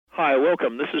Hi,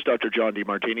 welcome. This is Dr. John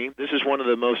DeMartini. This is one of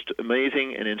the most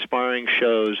amazing and inspiring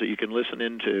shows that you can listen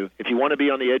into. If you want to be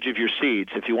on the edge of your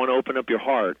seats, if you want to open up your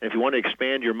heart, if you want to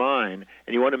expand your mind,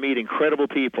 and you want to meet incredible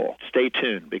people, stay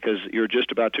tuned because you're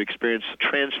just about to experience a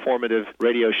transformative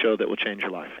radio show that will change your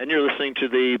life. And you're listening to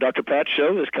the Dr. Pat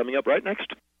Show that's coming up right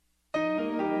next.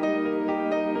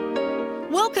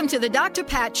 Welcome to the Dr.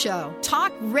 Pat Show.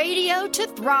 Talk radio to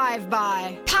thrive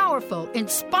by. Powerful,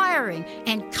 inspiring,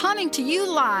 and coming to you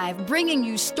live, bringing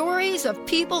you stories of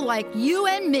people like you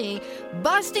and me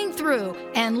busting through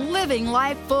and living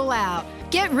life full out.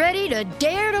 Get ready to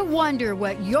dare to wonder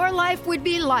what your life would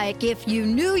be like if you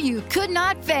knew you could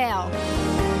not fail.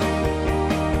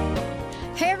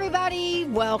 Hey, everybody.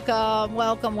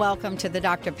 Welcome to the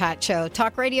Dr. Pat Show.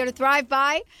 Talk radio to thrive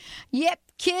by. Yep.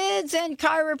 Kids and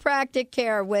chiropractic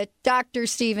care with Dr.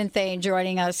 Stephen Thain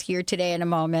joining us here today in a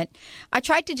moment. I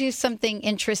tried to do something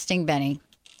interesting, Benny.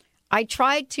 I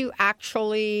tried to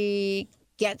actually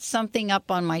get something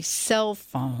up on my cell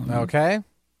phone. Okay.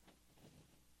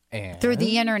 And? Through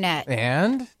the internet.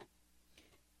 And?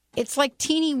 It's like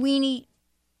teeny weeny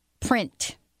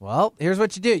print. Well, here's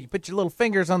what you do. You put your little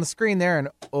fingers on the screen there and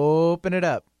open it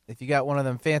up. If you got one of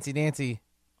them fancy-dancy.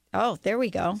 Oh, there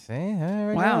we go. See? There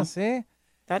we wow. go. See?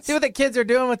 See what the kids are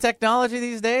doing with technology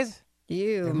these days?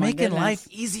 They're making life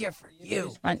easier for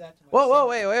you. Whoa,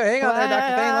 wait, hang on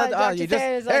there, Dr.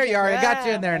 Thain. There you are. I got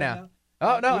you in there now.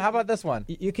 Oh, no, how about this one?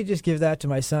 You could just give that to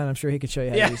my son. I'm sure he could show you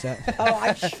how to use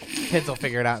that. Kids will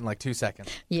figure it out in like 2 seconds.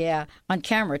 Yeah, on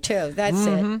camera, too. That's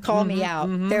it. Call me out.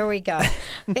 There we go.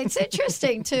 It's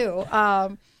interesting, too.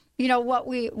 You know what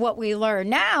we learn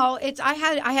now. I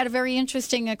had a very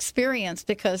interesting experience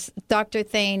because Dr.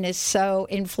 Thain is so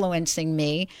influencing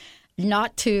me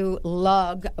not to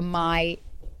lug my,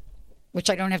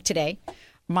 which I don't have today,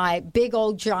 my big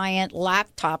old giant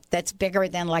laptop that's bigger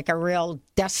than like a real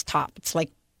desktop. It's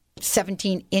like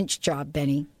 17-inch job,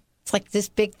 Benny. It's like this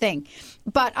big thing,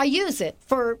 but I use it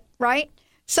for right.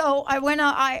 So I went.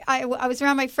 I was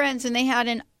around my friends and they had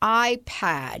an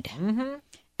iPad. Mm-hmm.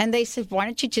 And they said, why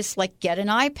don't you just get an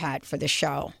iPad for the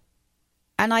show?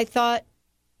 And I thought,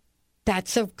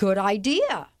 that's a good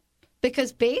idea.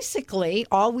 Because basically,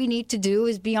 all we need to do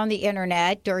is be on the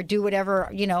internet or do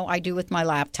whatever, I do with my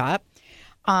laptop.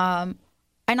 And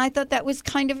I thought that was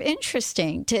kind of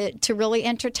interesting to really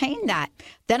entertain that.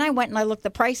 Then I went and I looked the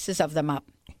prices of them up.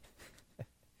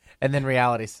 And then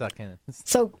reality sucked in.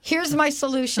 So here's my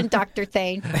solution, Dr.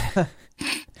 Thain.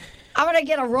 I'm going to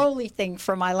get a rolly thing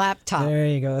for my laptop. There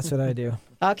you go. That's what I do.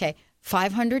 Okay.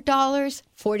 $500,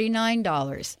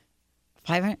 $49.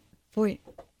 $540.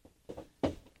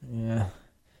 Yeah.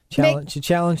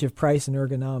 Challenge of price and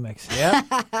ergonomics. Yep.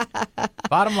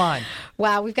 Bottom line.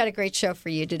 Wow, we've got a great show for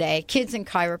you today. Kids in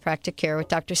Chiropractic Care with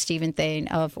Dr. Stephen Thain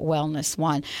of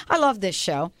WellnessOne. I love this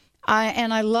show.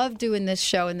 And I love doing this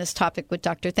show and this topic with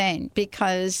Dr. Thain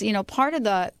because, part of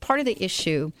the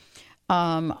issue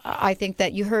I think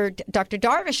that you heard Dr.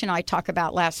 Darvish and I talk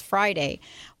about last Friday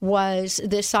was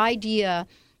this idea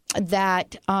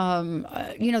that,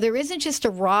 there isn't just a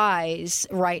rise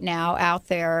right now out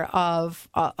there of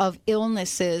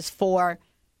illnesses for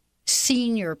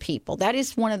senior people. That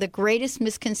is one of the greatest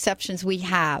misconceptions we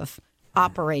have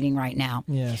operating right now.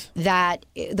 Yes. That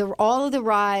all of the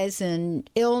rise in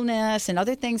illness and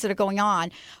other things that are going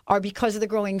on are because of the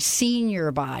growing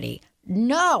senior body.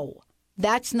 No.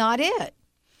 That's not it.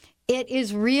 It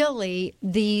is really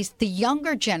the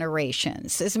younger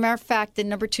generations. As a matter of fact, the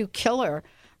number 2 killer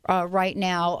right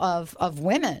now of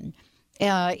women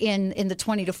in the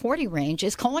 20 to 40 range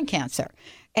is colon cancer.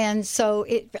 And so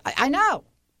I know.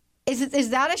 Is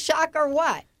that a shock or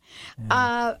what?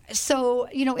 Yeah. So,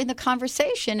 in the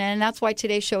conversation, and that's why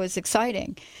today's show is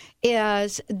exciting,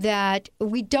 is that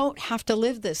we don't have to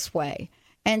live this way.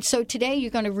 And so today you're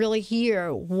going to really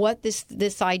hear what this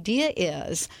idea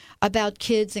is about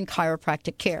kids in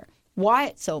chiropractic care, why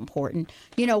it's so important,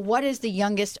 what is the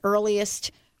youngest,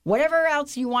 earliest, whatever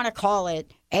else you want to call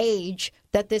it, age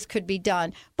that this could be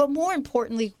done. But more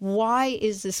importantly, why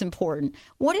is this important?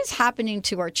 What is happening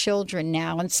to our children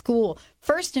now in school?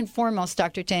 First and foremost,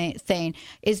 Dr. Thain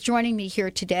is joining me here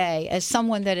today as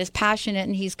someone that is passionate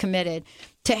and he's committed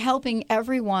to helping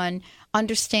everyone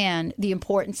understand the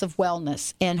importance of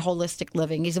wellness and holistic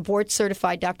living. He's a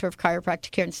board-certified doctor of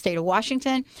chiropractic care in the state of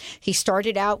Washington. He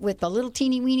started out with a little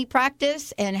teeny-weeny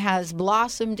practice and has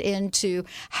blossomed into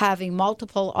having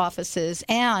multiple offices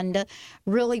and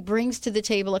really brings to the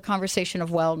table a conversation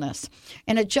of wellness.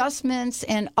 And adjustments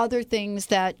and other things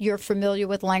that you're familiar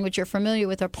with, language you're familiar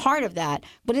with, are part of that,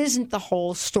 but it isn't the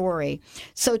whole story.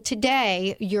 So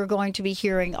today, you're going to be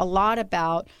hearing a lot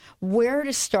about where to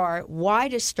to start, why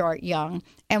to start young,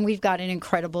 and we've got an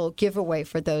incredible giveaway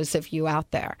for those of you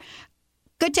out there.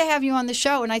 Good to have you on the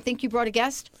show, and I think you brought a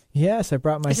guest? Yes, I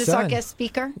brought my son. Is this our guest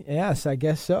speaker? Yes, I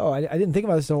guess so. I didn't think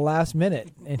about this until the last minute,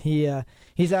 and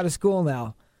he's out of school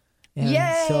now. And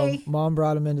Yay! So Mom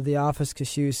brought him into the office because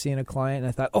she was seeing a client, and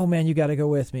I thought, oh, man, you got to go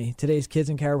with me. Today's Kids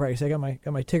in Chiropractic. So I got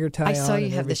my Tigger tie on. I saw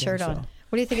you have the shirt on.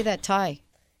 What do you think of that tie?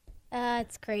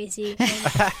 It's crazy.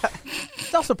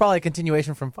 It's also probably a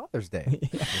continuation from Father's Day.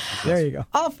 Yeah. There you go.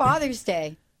 Oh, Father's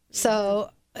Day. So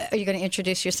are you going to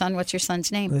introduce your son? What's your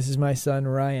son's name? This is my son,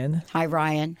 Ryan. Hi,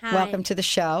 Ryan. Hi. Welcome to the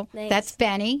show. Thanks. That's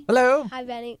Benny. Hello. Hi,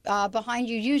 Benny. Behind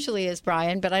you usually is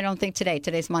Brian, but I don't think today.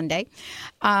 Today's Monday.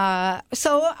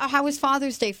 So how was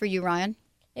Father's Day for you, Ryan?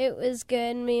 It was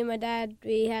good. Me and my dad,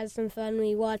 we had some fun.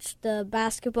 We watched the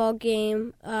basketball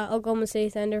game, Oklahoma City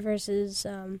Thunder versus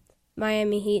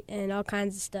Miami Heat, and all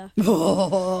kinds of stuff.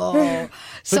 Oh.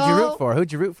 Who'd you root for?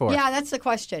 Who'd you root for? Yeah, that's the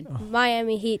question.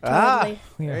 Miami Heat, totally.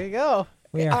 There you go.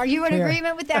 Are you in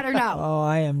agreement with that or no? Oh,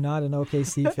 I am not an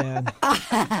OKC fan.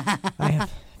 I am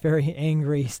very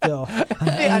angry still.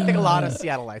 I think a lot of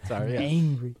Seattleites are. Yeah.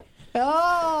 Angry.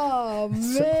 Oh,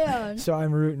 man. So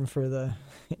I'm rooting for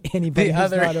anybody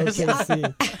who's not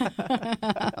OKC.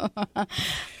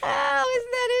 Oh,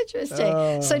 isn't that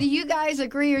interesting? So do you guys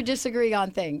agree or disagree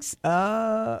on things?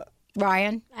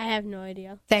 Ryan? I have no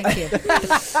idea. Thank you.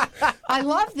 I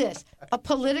love this. A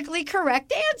politically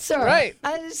correct answer. Right.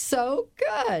 That is so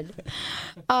good.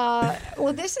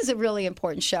 Well, this is a really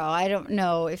important show. I don't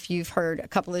know if you've heard a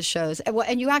couple of shows.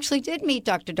 And you actually did meet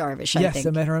Dr. Darvish, I think. Yes,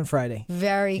 I met her on Friday.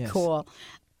 Very cool.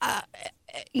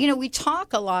 We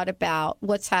talk a lot about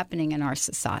what's happening in our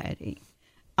society.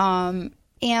 And,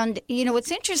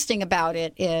 what's interesting about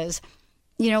it is,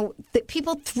 that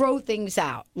people throw things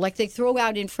out. Like they throw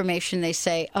out information. They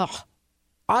say,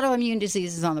 autoimmune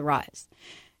disease is on the rise.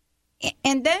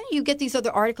 And then you get these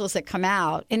other articles that come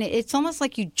out, and it's almost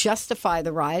like you justify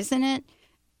the rise in it.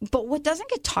 But what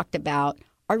doesn't get talked about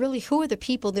are really who are the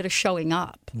people that are showing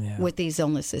up with these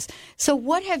illnesses. So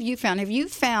what have you found? Have you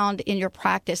found in your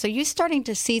practice, are you starting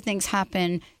to see things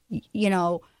happen,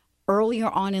 earlier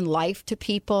on in life to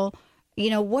people?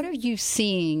 What are you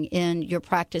seeing in your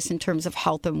practice in terms of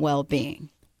health and well-being?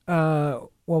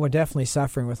 Well, we're definitely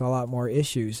suffering with a lot more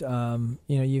issues.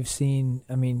 You've seen,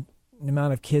 the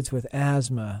amount of kids with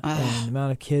asthma and the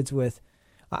amount of kids with,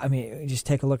 just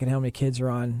take a look at how many kids are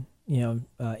on,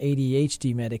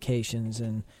 ADHD medications,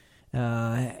 and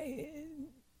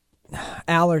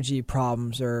allergy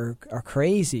problems are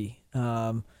crazy.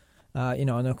 And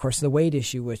of course the weight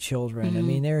issue with children.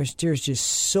 Mm-hmm. There's just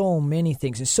so many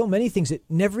things, and so many things that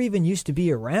never even used to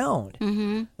be around.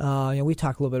 Mm-hmm. We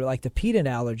talk a little bit like the peanut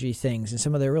allergy things and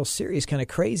some of the real serious kind of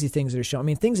crazy things that are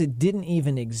shown. Things that didn't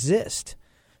even exist.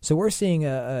 So we're seeing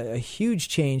a huge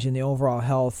change in the overall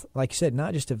health, like you said,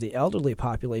 not just of the elderly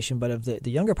population, but of the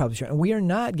younger population. And we are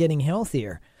not getting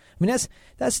healthier.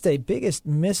 That's the biggest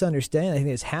misunderstanding I think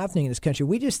that's happening in this country.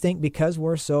 We just think because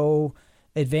we're so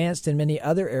advanced in many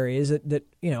other areas that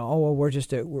we're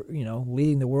just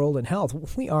leading the world in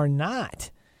health. We are not.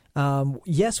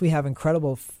 Yes, we have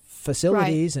incredible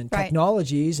facilities and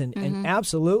technologies, and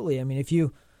absolutely. If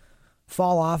you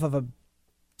fall off of a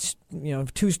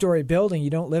 2-story building, you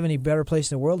don't live any better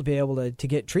place in the world to be able to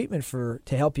get treatment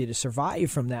to help you to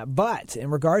survive from that. But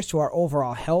in regards to our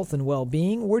overall health and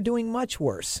well-being, we're doing much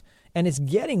worse, and it's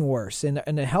getting worse. And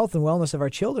the health and wellness of our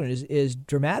children is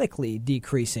dramatically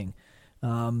decreasing.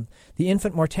 The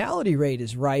infant mortality rate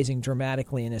is rising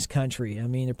dramatically in this country.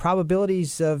 The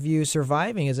probabilities of you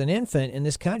surviving as an infant in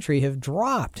this country have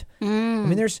dropped.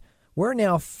 We're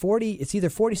now it's either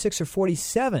 46th or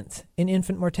 47th in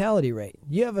infant mortality rate.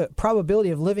 You have a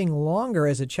probability of living longer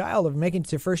as a child, of making it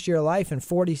to first year of life in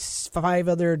 45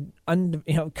 other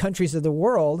countries of the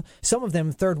world, some of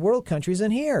them third world countries,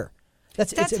 than here.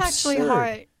 That's actually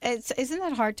hard. Isn't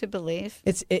that hard to believe?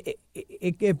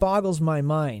 It boggles my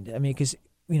mind. Because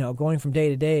going from day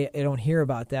to day, I don't hear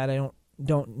about that. I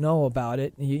don't know about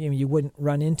it. You wouldn't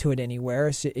run into it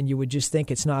anywhere, and you would just think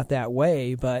it's not that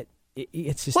way. But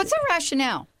it's just. What's the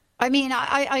rationale?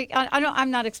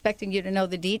 I'm not expecting you to know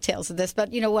the details of this, but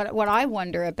what I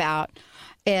wonder about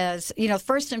is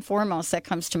first and foremost that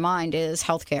comes to mind is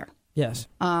healthcare. Yes.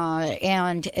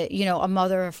 And a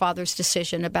mother or father's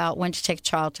decision about when to take a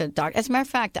child to a doctor. As a matter of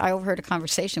fact, I overheard a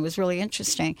conversation. It was really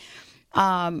interesting.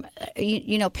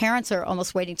 Parents are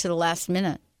almost waiting to the last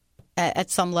minute at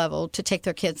some level to take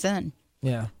their kids in.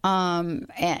 Yeah.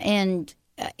 And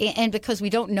because we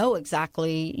don't know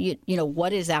exactly,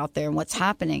 what is out there and what's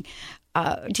happening.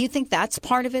 Do you think that's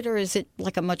part of it, or is it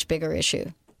like a much bigger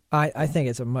issue? I think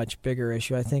it's a much bigger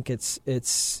issue. I think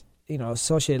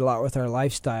associated a lot with our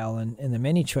lifestyle and the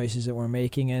many choices that we're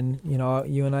making. And,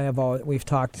 you and I we've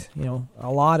talked,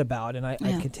 a lot about, and I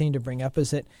continue to bring up,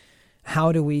 is that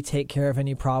how do we take care of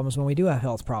any problems when we do have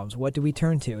health problems? What do we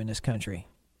turn to in this country?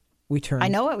 I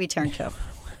know what we turn to.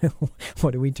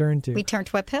 What do we turn to? We turn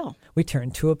to a pill. We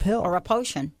turn to a pill. Or a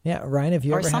potion. Yeah. Ryan, have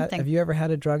you ever had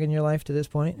a drug in your life to this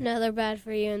point? No, they're bad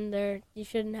for you, and you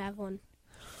shouldn't have one.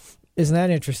 Isn't that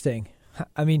interesting?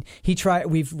 I mean,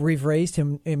 we've raised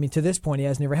him. I mean, to this point, he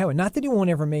has never had one. Not that he won't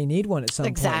ever may need one at some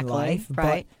point in life.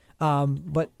 Right.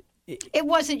 But it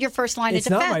wasn't your first line of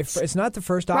defense. It's not the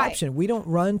first option. Right. We don't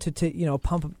run to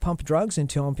pump drugs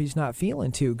into him if he's not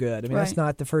feeling too good. I mean, that's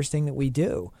not the first thing that we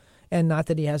do. And not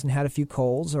that he hasn't had a few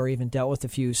colds or even dealt with a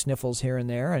few sniffles here and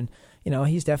there. And,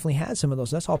 he's definitely had some of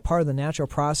those. That's all part of the natural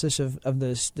process of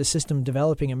the system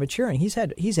developing and maturing. He's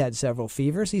had several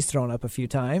fevers. He's thrown up a few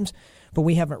times, but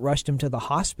we haven't rushed him to the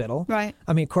hospital. Right.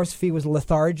 I mean, of course, if he was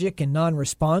lethargic and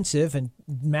non-responsive and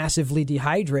massively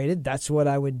dehydrated, that's what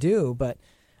I would do. But,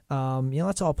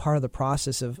 that's all part of the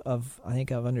process of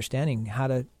understanding how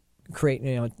to create,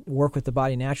 work with the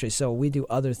body naturally. So we do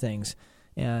other things.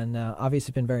 And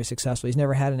obviously been very successful. He's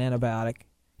never had an antibiotic.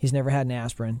 He's never had an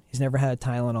aspirin. He's never had a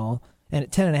Tylenol. And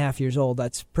at 10 and a half years old,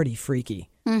 that's pretty freaky.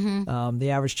 Mm-hmm. The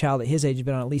average child at his age has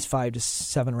been on at least 5 to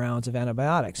 7 rounds of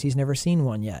antibiotics. He's never seen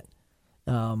one yet.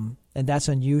 And that's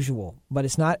unusual. But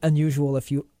it's not unusual if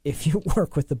you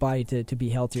work with the body to be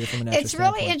healthier from a natural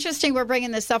standpoint. It's really interesting we're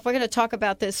bringing this up. We're going to talk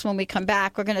about this when we come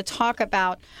back. We're going to talk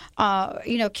about,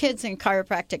 kids in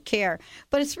chiropractic care.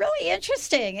 But it's really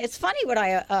interesting. It's funny what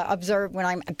I observe when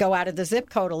I go out of the zip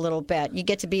code a little bit. You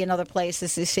get to be in other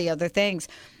places to see other things.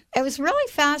 It was really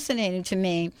fascinating to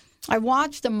me. I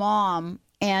watched a mom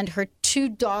and her 2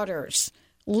 daughters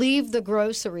leave the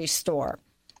grocery store.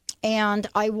 And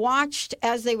I watched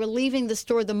as they were leaving the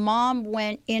store, the mom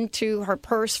went into her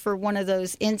purse for one of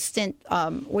those instant,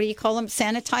 what do you call them,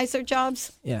 sanitizer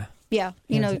jobs? Yeah. Yeah.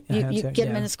 You get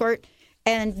them in a squirt.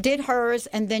 And did hers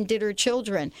and then did her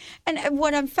children. And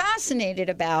what I'm fascinated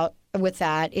about with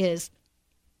that is,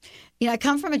 I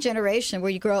come from a generation where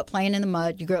you grow up playing in the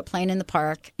mud, you grow up playing in the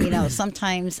park.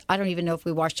 Sometimes I don't even know if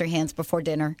we washed our hands before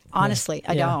dinner. Honestly,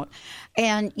 I don't.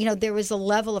 And, there was a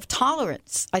level of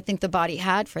tolerance I think the body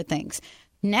had for things.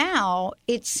 Now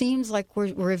it seems like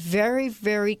we're very,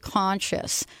 very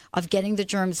conscious of getting the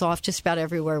germs off just about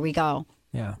everywhere we go.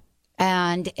 Yeah.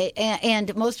 And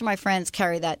most of my friends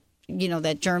carry that,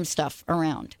 that germ stuff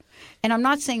around. And I'm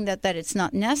not saying that it's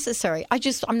not necessary.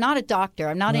 I'm not a doctor.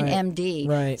 I'm not an MD.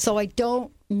 Right. So I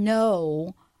don't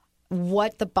know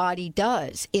what the body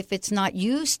does if it's not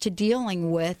used to dealing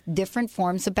with different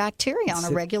forms of bacteria on a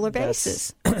regular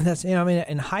basis.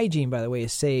 And hygiene, by the way,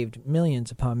 has saved millions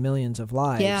upon millions of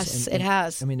lives. Yes, it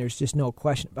has. I mean, there's just no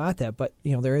question about that. But,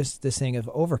 there is this thing of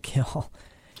overkill.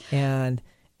 And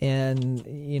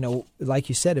like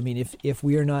you said, I mean, if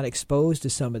we are not exposed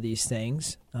to some of these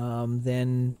things,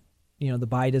 then the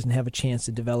body doesn't have a chance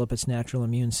to develop its natural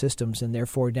immune systems, and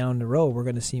therefore down the road we're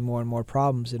going to see more and more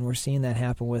problems, and we're seeing that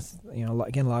happen with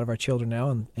again a lot of our children now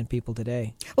and people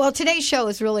today. Well, today's show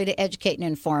is really to educate and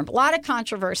inform. A lot of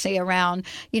controversy around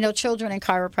children in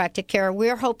chiropractic care.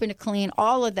 We're hoping to clean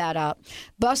all of that up,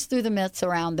 bust through the myths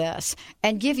around this,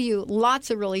 and give you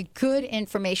lots of really good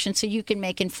information so you can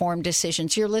make informed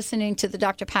decisions. You're listening to the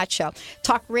Dr. Pat Show,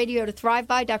 talk radio to thrive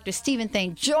by. Dr. Stephen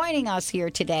Thain joining us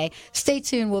here today. Stay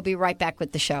tuned. We'll be right back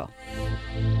with the show.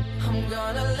 I'm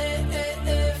gonna live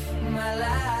my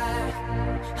life.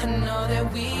 I know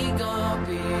that we gonna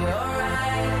be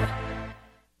alright.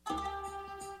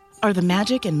 Are the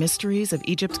magic and mysteries of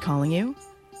Egypt calling you?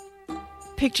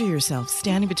 Picture yourself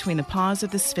standing between the paws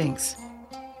of the Sphinx,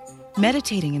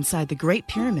 meditating inside the Great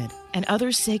Pyramid and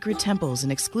other sacred temples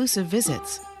and exclusive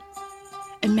visits.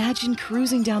 Imagine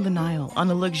cruising down the Nile on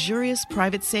a luxurious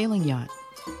private sailing yacht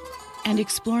and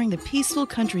exploring the peaceful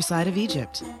countryside of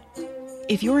Egypt.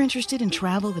 If you're interested in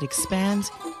travel that expands,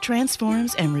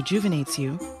 transforms, and rejuvenates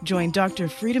you, join Dr.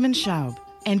 Friedemann Schaub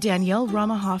and Danielle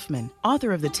Rama Hoffman,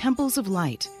 author of The Temples of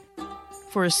Light,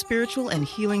 for a spiritual and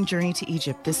healing journey to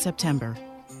Egypt this September.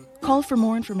 Call for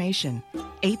more information,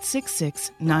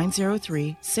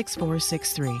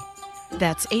 866-903-6463.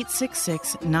 That's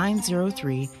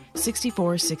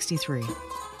 866-903-6463.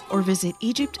 Or visit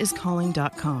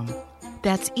EgyptIsCalling.com.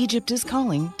 That's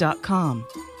EgyptIsCalling.com.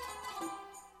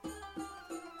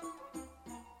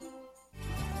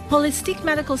 Holistic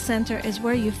Medical Center is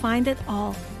where you find it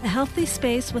all. A healthy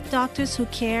space with doctors who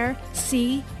care,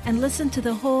 see, and listen to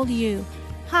the whole you.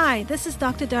 Hi, this is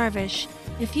Dr. Darvish.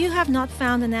 If you have not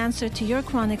found an answer to your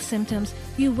chronic symptoms,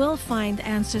 you will find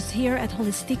answers here at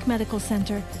Holistic Medical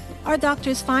Center. Our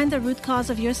doctors find the root cause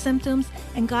of your symptoms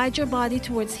and guide your body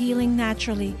towards healing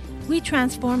naturally. We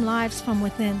transform lives from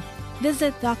within.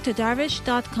 Visit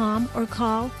drdarvish.com or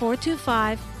call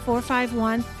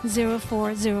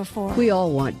 425-451-0404. We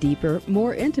all want deeper,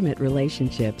 more intimate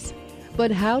relationships. But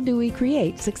how do we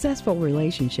create successful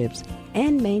relationships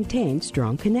and maintain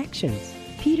strong connections?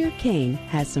 Peter Thain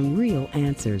has some real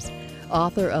answers.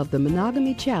 Author of The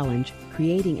Monogamy Challenge,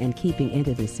 Creating and Keeping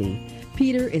Intimacy,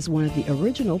 Peter is one of the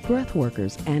original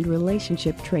breathworkers and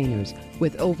relationship trainers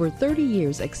with over 30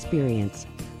 years' experience.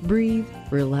 Breathe,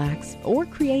 relax, or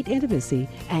create intimacy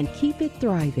and keep it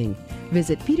thriving.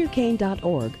 Visit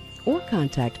peterthain.org or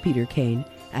contact Peter Thain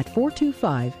at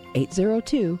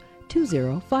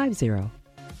 425-802-2050.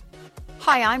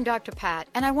 Hi, I'm Dr. Pat,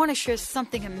 and I want to share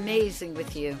something amazing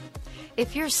with you.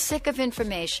 If you're sick of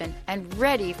information and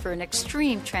ready for an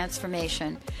extreme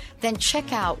transformation, then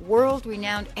check out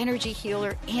world-renowned energy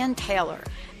healer Ann Taylor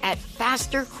at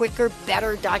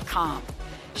fasterquickerbetter.com.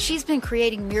 She's been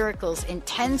creating miracles in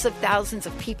tens of thousands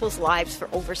of people's lives for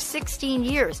over 16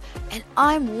 years, and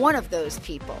I'm one of those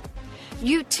people.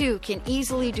 You too can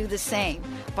easily do the same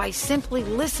by simply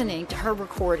listening to her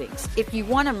recordings. If you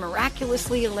want to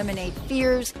miraculously eliminate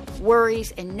fears,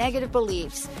 worries, and negative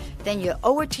beliefs, then you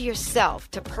owe it to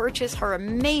yourself to purchase her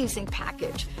amazing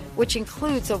package, which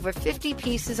includes over 50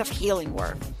 pieces of healing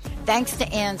work. Thanks to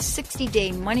Ann's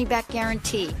 60-day money-back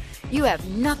guarantee, you have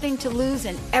nothing to lose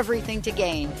and everything to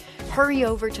gain. Hurry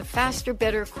over to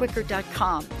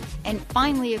fasterbetterquicker.com and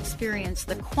finally experience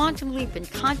the quantum leap in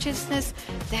consciousness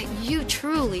that you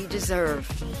truly deserve.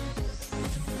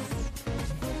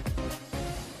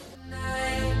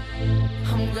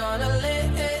 I'm gonna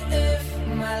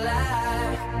live my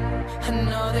life. I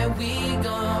know that we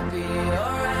gonna be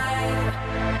alright.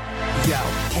 Yo,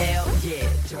 hell yeah,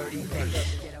 dirty baby.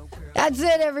 That's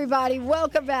it, everybody.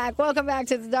 Welcome back. Welcome back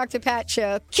to the Dr. Pat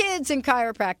Show, Kids in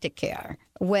Chiropractic Care,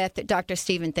 with Dr.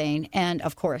 Stephen Thain and,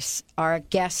 of course, our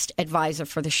guest advisor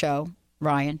for the show,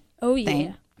 Ryan. Oh,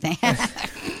 yeah. Thain.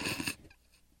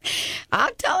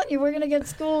 I'm telling you, we're going to get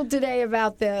schooled today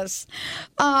about this.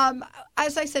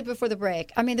 As I said before the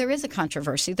break, I mean, there is a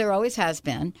controversy. There always has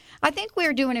been. I think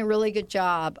we're doing a really good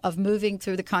job of moving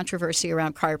through the controversy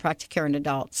around chiropractic care in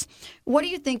adults. What do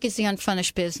you think is the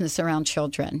unfinished business around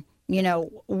children? You know,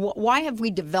 why have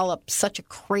we developed such a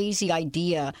crazy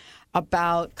idea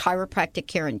about chiropractic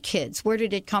care in kids? Where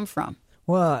did it come from?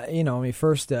 Well, you know, I mean,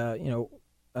 first, there's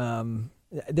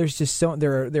just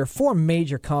there are four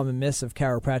major common myths of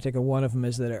chiropractic, and one of them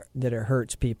is that it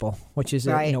hurts people, which is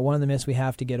right. One of the myths we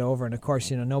have to get over. And of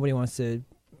course, nobody wants to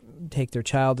take their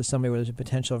child to somebody where there's a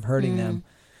potential of hurting them.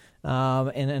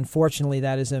 And unfortunately,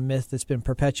 that is a myth that's been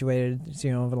perpetuated,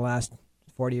 over the last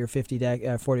 40 or 50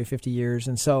 years.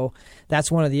 And so that's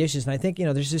one of the issues. And I think,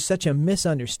 there's just such a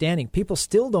misunderstanding. People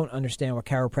still don't understand what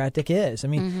chiropractic is. I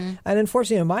mean, and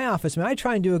unfortunately in my office, I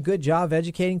try and do a good job of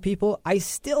educating people. I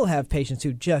still have patients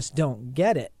who just don't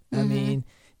get it. I mean,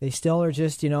 they still are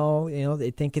just,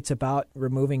 they think it's about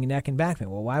removing neck and back pain.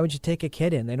 Well, why would you take a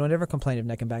kid in? They don't ever complain of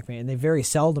neck and back pain, and they very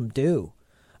seldom do.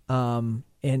 And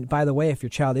by the way, if your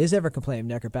child is ever complaining of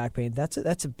neck or back pain, that's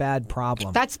a bad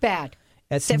problem. That's bad.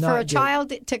 So for a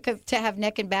child to have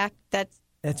neck and back, that's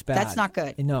bad. That's not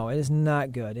good. No, it is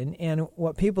not good. And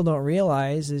what people don't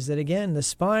realize is that, again, the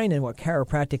spine and what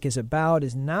chiropractic is about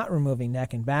is not removing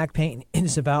neck and back pain. It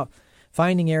is about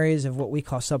finding areas of what we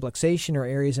call subluxation, or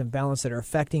areas of balance that are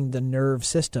affecting the nerve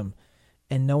system.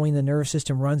 And knowing the nerve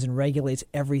system runs and regulates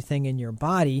everything in your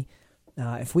body,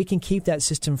 if we can keep that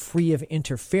system free of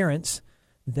interference,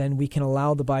 then we can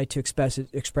allow the body to express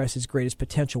its greatest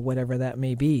potential, whatever that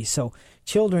may be. So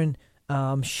children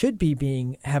should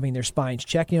be having their spines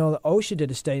checked. OSHA did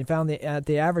a study and found that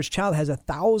the average child has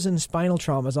 1,000 spinal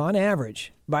traumas on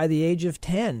average by the age of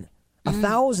 10.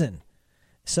 1,000.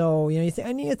 So, you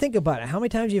think about it. How many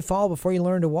times do you fall before you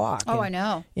learn to walk? Oh, I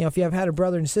know. If you have had a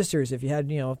brother and sisters, if you had,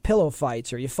 pillow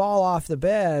fights, or you fall off the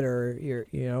bed, or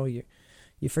you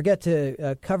forget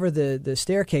to cover the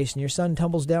staircase and your son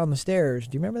tumbles down the stairs.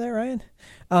 Do you remember that, Ryan?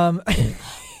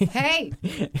 Hey,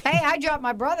 I dropped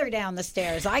my brother down the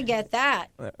stairs. I get that.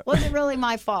 Wasn't really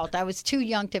my fault. I was too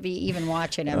young to be even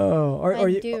watching him. Oh, or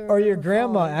your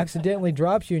grandma accidentally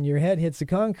drops you and your head hits the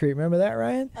concrete. Remember that,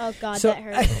 Ryan? Oh, God, that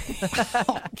hurt.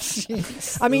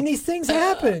 Jeez. I mean, these things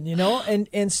happen,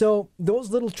 and so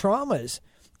those little traumas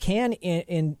can,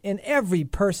 and every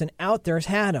person out there has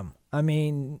had them. I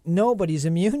mean, nobody's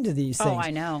immune to these things. Oh,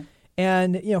 I know.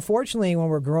 And, fortunately, when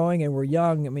we're growing and we're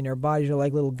young, our bodies are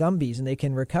like little Gumbies, and they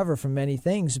can recover from many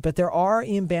things. But there are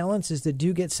imbalances that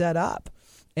do get set up.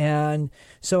 And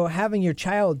so having your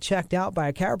child checked out by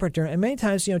a chiropractor, and many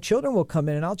times, children will come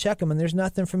in and I'll check them and there's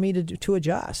nothing for me to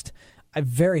adjust. I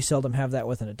very seldom have that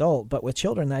with an adult, but with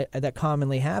children that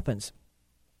commonly happens,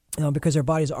 because their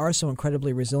bodies are so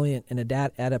incredibly resilient and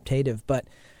adaptive. But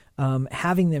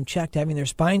having them checked, having their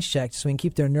spines checked so we can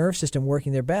keep their nerve system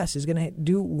working their best is going to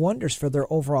do wonders for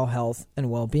their overall health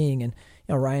and well-being. And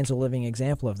Ryan's a living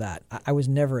example of that. I was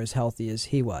never as healthy as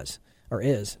he was. Or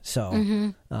is,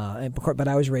 so. But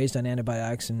I was raised on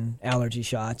antibiotics and allergy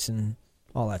shots and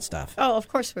all that stuff. Oh, of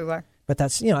course we were. But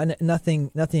that's,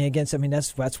 nothing against,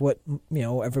 that's what,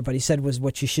 everybody said was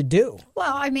what you should do.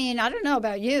 Well, I don't know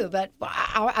about you, but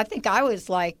I think I was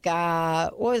like,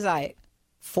 what was I,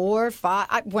 4 or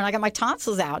 5, when I got my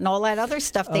tonsils out and all that other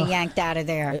stuff they yanked out of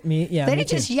there. They didn't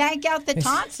just yank out the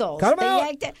tonsils. Cut them out.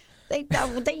 Yanked it.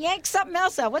 They yanked something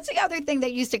else out. What's the other thing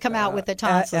that used to come out with the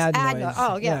tonsils? Adenoids.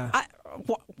 Oh, yeah.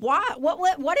 Why?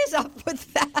 What is up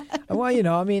with that? Well,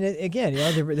 again,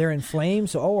 they're inflamed,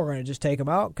 so we're going to just take them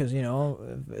out because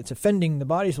it's offending the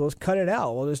body, so let's cut it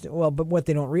out. But what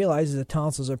they don't realize is the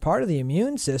tonsils are part of the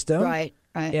immune system, right?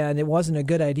 And it wasn't a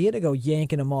good idea to go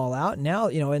yanking them all out. Now,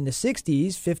 in the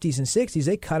 50s and 60s,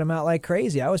 they cut them out like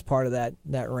crazy. I was part of that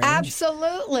range.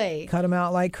 Absolutely, cut them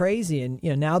out like crazy, and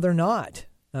now they're not.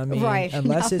 Right.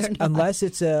 Unless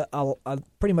it's a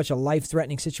pretty much a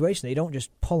life-threatening situation, they don't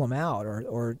just pull them out,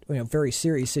 or very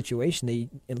serious situation. They,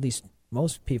 at least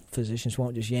most physicians,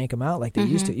 won't just yank them out like they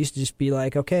used to. It used to just be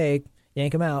like, okay,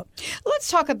 yank them out. Let's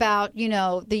talk about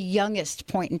the youngest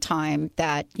point in time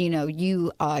that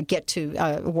you get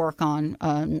to work on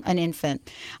an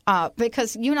infant,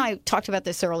 because you and I talked about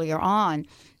this earlier on.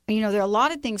 There are a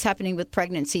lot of things happening with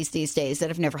pregnancies these days that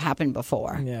have never happened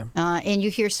before. Yeah. And you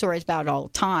hear stories about it all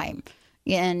the time.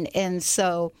 And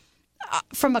so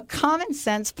from a common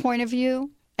sense point of view,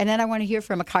 and then I want to hear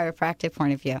from a chiropractic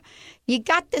point of view, you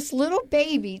got this little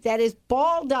baby that is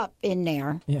balled up in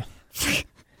there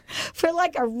for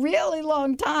like a really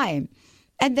long time.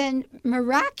 And then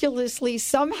miraculously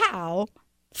somehow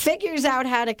figures out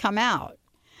how to come out.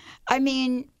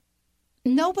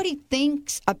 Nobody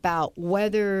thinks about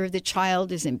whether the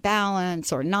child is in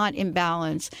balance or not in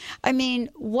balance.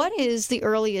 What is the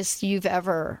earliest you've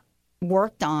ever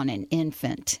worked on an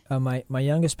infant? My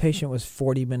youngest patient was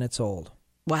 40 minutes old.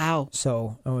 Wow.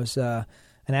 So it was, and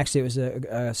actually it was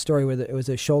a story where it was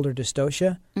a shoulder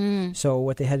dystocia. So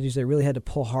what they had to do is they really had to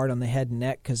pull hard on the head and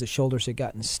neck because the shoulders had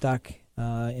gotten stuck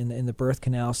in the birth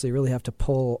canal, so they really have to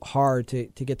pull hard to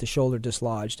get the shoulder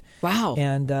dislodged. Wow.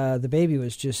 And the baby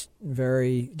was just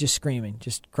screaming,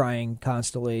 just crying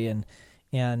constantly,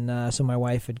 and so my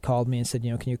wife had called me and said,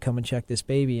 can you come and check this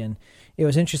baby? And it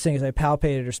was interesting as I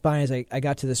palpated her spine, as I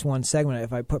got to this one segment,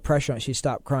 if I put pressure on it, she'd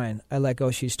stop crying. I let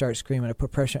go, she'd start screaming. I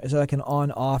put pressure on it. It's like an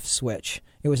on-off switch.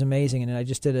 It was amazing, and then I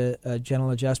just did a gentle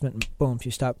adjustment, and boom,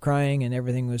 she stopped crying, and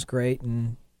everything was great,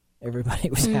 and everybody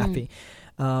was happy.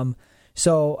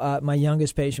 So my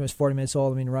youngest patient was 40 minutes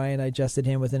old. Ryan, I adjusted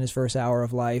him within his first hour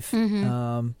of life.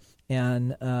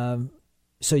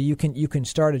 So you can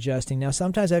start adjusting. Now,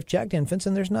 sometimes I've checked infants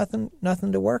and there's nothing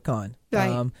to work on.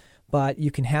 Right. But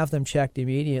you can have them checked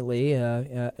immediately.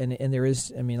 And there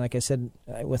is, like I said,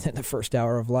 within the first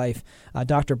hour of life.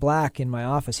 Dr. Black in my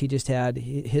office, he just had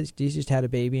a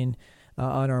baby, and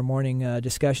on our morning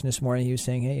discussion this morning, he was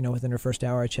saying, hey, within her first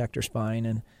hour, I checked her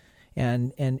spine,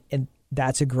 and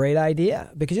that's a great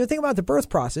idea, because you think about the birth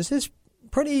process. There's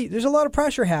a lot of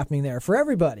pressure happening there for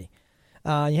everybody.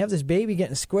 You have this baby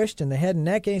getting squished and the head and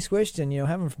neck getting squished, and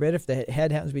heaven forbid if the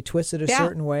head happens to be twisted a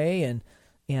certain way. And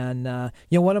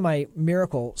one of my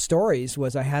miracle stories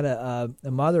was I had a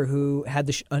mother who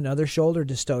had another shoulder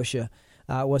dystocia.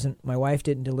 My wife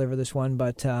didn't deliver this one,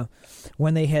 but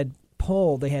when they had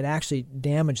pulled, they had actually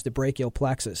damaged the brachial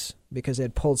plexus because they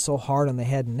had pulled so hard on the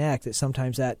head and neck that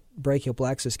sometimes that brachial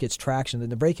plexus gets traction.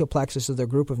 And the brachial plexus is the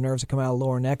group of nerves that come out of the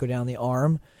lower neck, go down the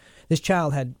arm. This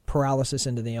child had paralysis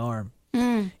into the arm.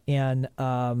 And,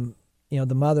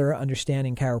 the mother,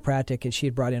 understanding chiropractic, and she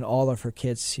had brought in all of her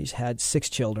kids. She's had 6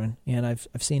 children, and I've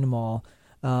seen them all.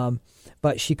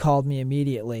 But she called me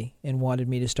immediately and wanted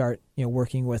me to start,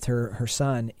 working with her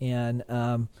son. And,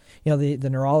 the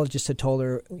neurologist had told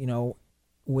her,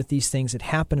 with these things that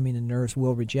happen, the nerves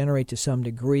will regenerate to some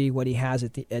degree. What he has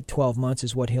at 12 months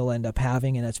is what he'll end up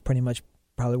having, and that's pretty much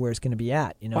probably where it's going to be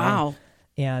at. Wow.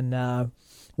 And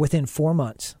within 4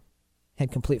 months,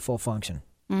 had complete full function.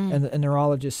 And the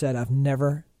neurologist said, I've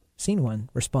never seen one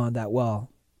respond that well.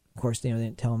 Of course, they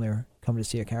didn't tell him they were coming to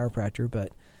see a chiropractor,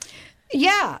 but...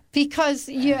 Yeah, because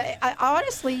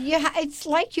honestly, it's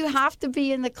like you have to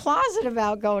be in the closet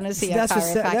about going to see a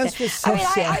chiropractor. That's what's so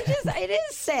sad. It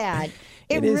is sad.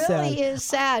 It really is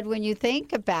sad when you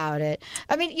think about it.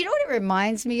 I mean, you know what it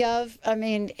reminds me of? I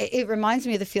mean, it reminds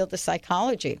me of the field of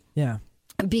psychology. Yeah.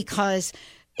 Because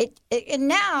and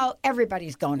now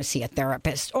everybody's going to see a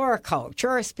therapist or a coach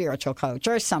or a spiritual coach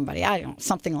or somebody, I don't know,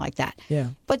 something like that. Yeah.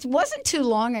 But it wasn't too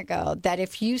long ago that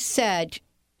if you said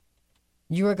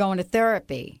you were going to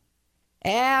therapy,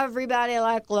 everybody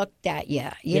looked at you,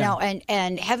 you know,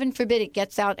 and heaven forbid it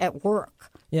gets out at work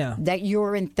that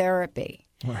you're in therapy.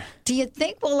 Right. Do you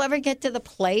think we'll ever get to the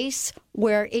place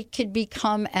where it could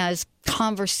become as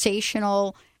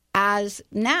conversational as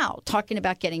now, talking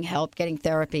about getting help, getting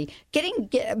therapy, getting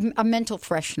a mental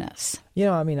freshness? You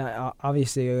know, I mean, I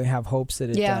obviously have hopes that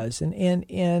it does,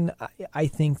 and I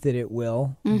think that it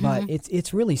will. But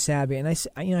it's really sad. And I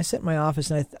sit in my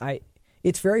office, and I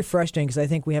it's very frustrating because I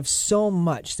think we have so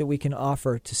much that we can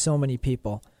offer to so many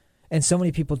people, and so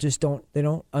many people just don't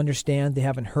understand. They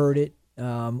haven't heard it,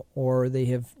 or they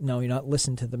have not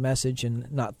listened to the message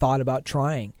and not thought about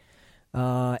trying.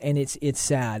 And it's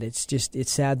sad.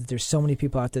 It's sad that there's so many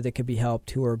people out there that could be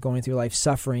helped who are going through life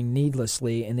suffering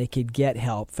needlessly, and they could get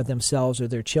help for themselves or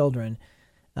their children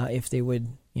if they would,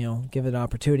 give it an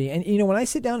opportunity. And, when I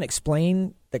sit down and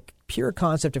explain the pure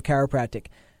concept of chiropractic,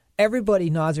 everybody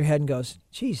nods their head and goes,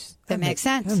 geez, that makes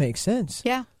sense. That makes sense.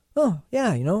 Yeah. Oh,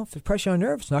 yeah, if there's pressure on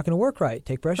nerves, it's not going to work right.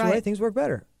 Take pressure away, things work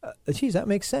better. Geez, that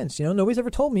makes sense. Nobody's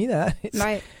ever told me that.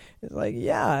 Right. It's like,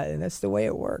 yeah, and that's the way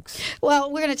it works.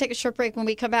 Well, we're going to take a short break. When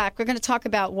we come back, we're going to talk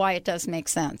about why it does make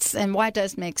sense and why it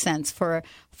does make sense for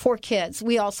kids.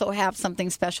 We also have something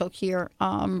special here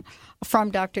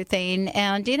from Dr. Thain.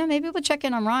 And, maybe we'll check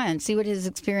in on Ryan, see what his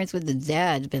experience with the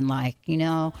dad's been like. We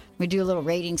do a little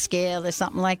rating scale or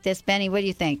something like this. Benny, what do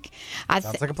you think?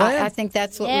 Sounds like a plan. I think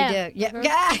that's what we do. Yeah.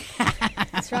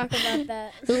 Let's talk about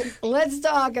that. Let's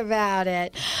talk about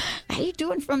it. How you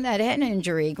doing from that head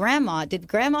injury? Did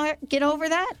Grandma get over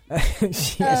that?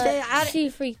 She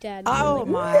freaked out. Oh,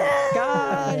 my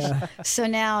gosh. Yeah. So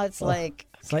now it's like...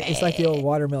 It's like the old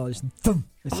watermelon.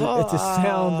 It's a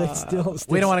sound that still...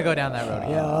 We don't want to go down that road.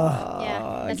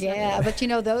 But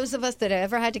those of us that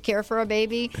ever had to care for a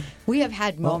baby, we have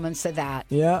had moments of that.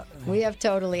 Yeah. We have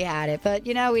totally had it. But,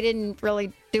 we didn't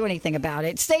really do anything about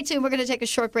it. Stay tuned. We're going to take a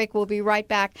short break. We'll be right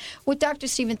back with Dr.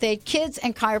 Stephen Thain, kids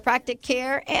and chiropractic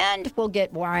care, and we'll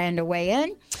get Ryan to weigh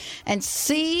in and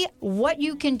see what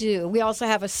you can do. We also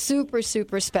have a super,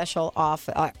 super special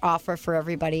offer for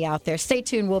everybody out there. Stay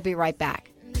tuned. We'll be right back.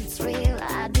 It's real,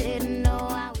 I didn't know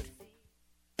I would.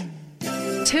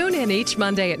 Tune in each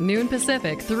Monday at noon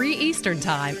Pacific, 3 Eastern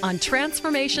Time on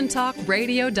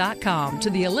TransformationTalkRadio.com to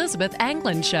the Elizabeth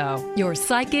Anglin Show, your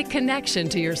psychic connection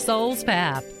to your soul's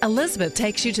path. Elizabeth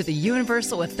takes you to the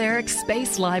Universal Etheric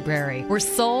Space Library, where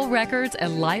soul records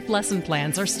and life lesson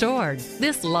plans are stored.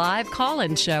 This live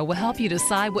call-in show will help you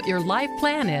decide what your life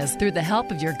plan is through the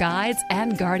help of your guides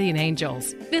and guardian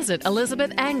angels. Visit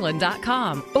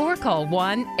ElizabethAnglin.com or call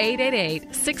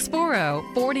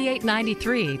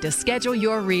 1-888-640-4893 to schedule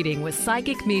your reading with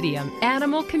psychic medium,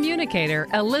 animal communicator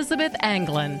Elizabeth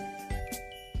Anglin.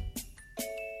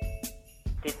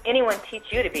 Did anyone teach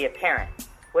you to be a parent?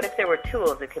 What if there were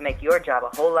tools that could make your job a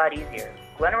whole lot easier?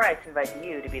 Glenna Rice invites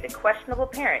you to be the questionable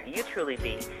parent you truly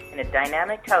be in a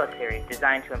dynamic teleseries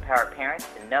designed to empower parents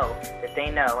to know that they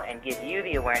know and give you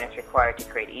the awareness required to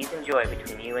create ease and joy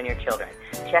between you and your children.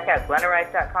 Check out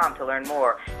GlennaRice.com to learn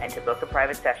more and to book a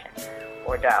private session.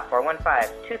 Or dial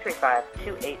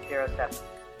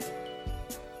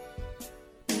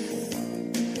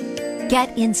 415-235-2807.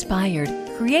 Get inspired.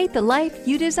 Create the life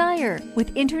you desire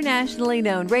with internationally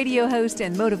known radio host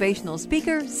and motivational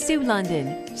speaker, Sue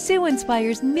London. Sue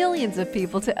inspires millions of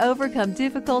people to overcome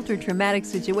difficult or traumatic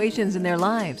situations in their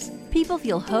lives. People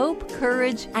feel hope,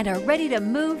 courage, and are ready to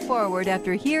move forward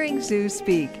after hearing Sue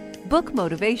speak. Book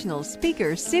motivational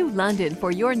speaker Sue London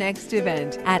for your next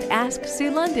event at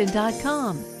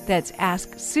AskSueLondon.com. That's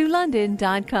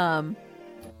AskSueLondon.com.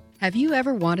 Have you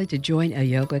ever wanted to join a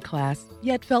yoga class,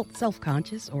 yet felt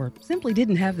self-conscious or simply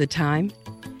didn't have the time?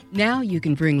 Now you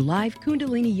can bring live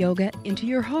Kundalini Yoga into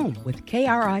your home with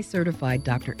KRI-certified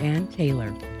Dr. Ann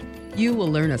Taylor. You will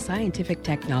learn a scientific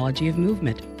technology of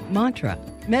movement, mantra,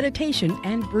 meditation,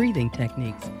 and breathing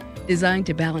techniques designed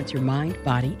to balance your mind,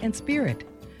 body, and spirit.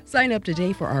 Sign up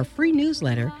today for our free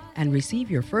newsletter and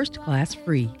receive your first class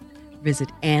free. Visit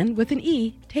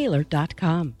AnnWithAnE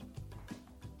Taylor.com.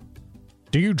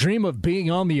 Do you dream of being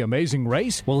on the Amazing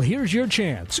Race? Well, here's your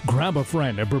chance. Grab a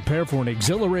friend and prepare for an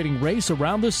exhilarating race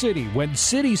around the city when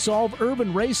City Solve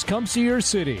Urban Race comes to your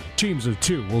city. Teams of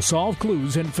 2 will solve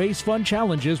clues and face fun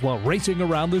challenges while racing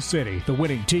around the city. The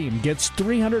winning team gets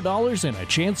 $300 and a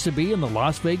chance to be in the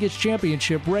Las Vegas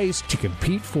Championship race to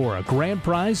compete for a grand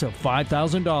prize of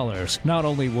 $5,000. Not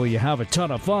only will you have a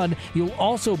ton of fun, you'll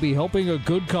also be helping a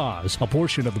good cause. A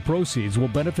portion of the proceeds will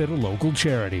benefit a local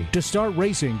charity. To start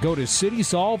racing, go to CitySolveUrbanRace.com.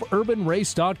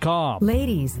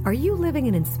 Ladies, are you living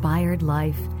an inspired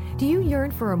life? Do you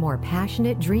yearn for a more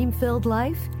passionate, dream-filled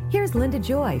life? Here's Linda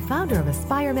Joy, founder of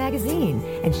Aspire Magazine,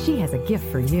 and she has a gift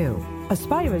for you.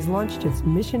 Aspire has launched its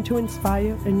Mission to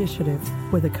Inspire initiative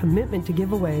with a commitment to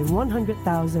give away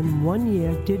 100,000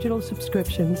 one-year digital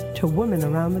subscriptions to women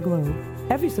around the globe.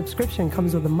 Every subscription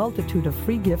comes with a multitude of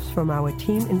free gifts from our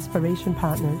team inspiration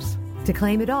partners. To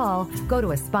claim it all, go to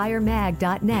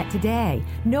aspiremag.net today.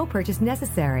 No purchase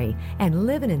necessary. And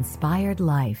live an inspired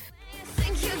life.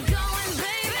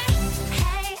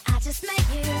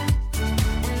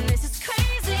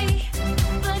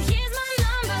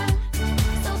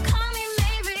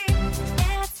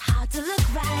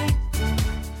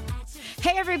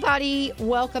 Hey, everybody.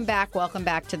 Welcome back. Welcome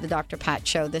back to the Dr. Pat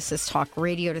Show. This is Talk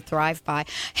Radio to Thrive By.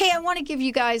 Hey, I want to give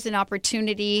you guys an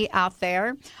opportunity out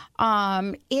there.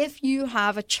 If you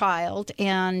have a child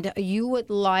and you would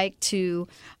like to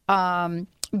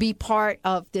be part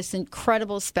of this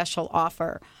incredible special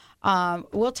offer,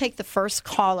 we'll take the first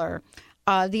caller.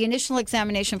 The initial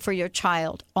examination for your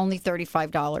child, only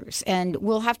 $35. And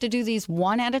we'll have to do these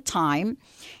one at a time.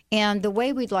 And the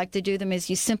way we'd like to do them is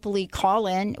you simply call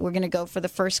in. We're going to go for the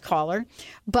first caller.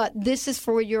 But this is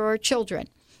for your children.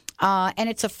 And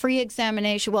it's a free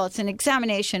examination. Well, it's an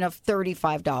examination of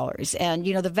 $35. And,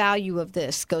 you know, the value of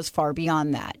this goes far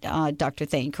beyond that, Dr.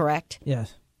 Thain, correct?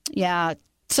 Yes. Yeah.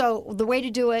 So the way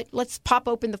to do it, let's pop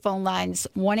open the phone lines,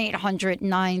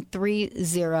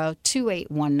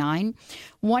 1-800-930-2819,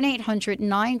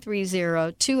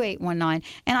 1-800-930-2819.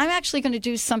 And I'm actually going to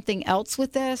do something else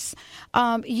with this.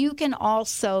 You can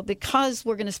also, because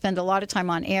we're going to spend a lot of time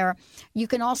on air, you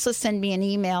can also send me an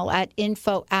email at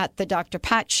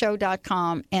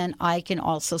info@thedrpatshow.com, and I can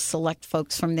also select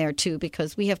folks from there, too,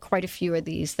 because we have quite a few of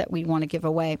these that we want to give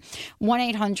away.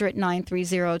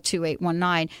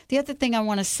 1-800-930-2819. The other thing I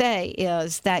want to say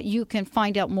is that you can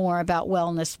find out more about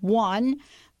WellnessOne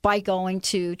by going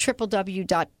to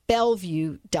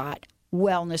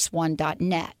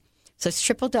www.bellevue.wellnessone.net. So it's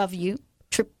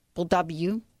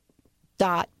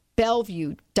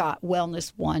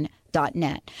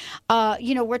www.bellevue.wellnessone.net.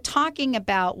 You know, we're talking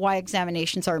about why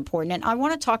examinations are important, and I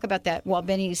want to talk about that while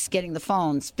Benny's getting the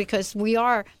phones, because we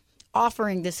are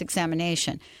offering this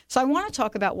examination. So I want to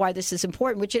talk about why this is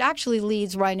important, which it actually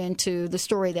leads right into the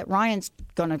story that Ryan's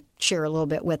going to share a little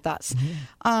bit with us.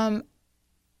 Mm-hmm.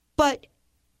 But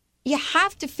you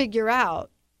have to figure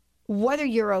out whether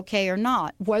you're okay or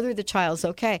not, whether the child's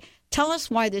okay. Tell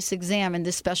us why this exam and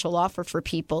this special offer for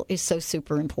people is so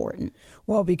super important.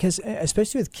 Well, because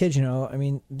especially with kids, you know, I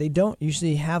mean, they don't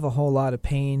usually have a whole lot of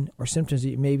pain or symptoms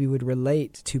that maybe would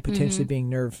relate to potentially being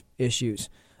nerve issues.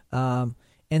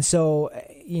 And so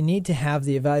you need to have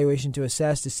the evaluation to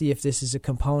assess to see if this is a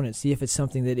component, see if it's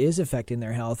something that is affecting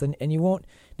their health. And you won't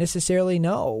necessarily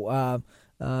know.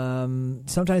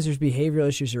 Sometimes there's behavioral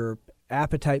issues or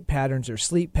appetite patterns or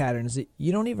sleep patterns that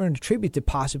you don't even attribute to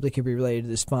possibly could be related to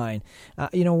the spine.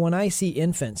 You know, when I see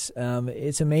infants,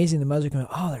 it's amazing. The mothers are going,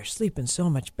 oh, they're sleeping so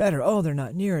much better. Oh, they're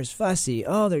not near as fussy.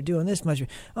 Oh, they're doing this much.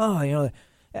 Oh, you know,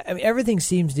 I mean, everything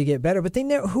seems to get better, but they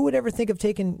never, who would ever think of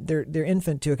taking their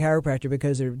infant to a chiropractor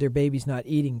because their baby's not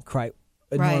eating quite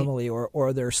normally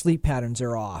or their sleep patterns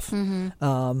are off?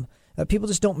 Mm-hmm. People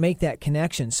just don't make that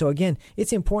connection. So again,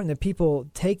 it's important that people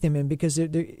take them in because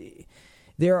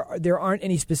there aren't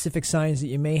any specific signs that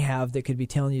you may have that could be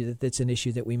telling you that that's an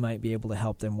issue that we might be able to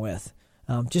help them with.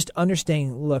 Just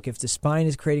understanding, look, if the spine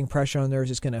is creating pressure on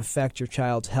nerves, it's going to affect your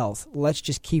child's health. Let's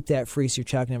just keep that free so your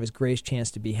child can have his greatest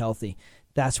chance to be healthy.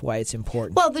 That's why it's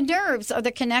important. Well, the nerves are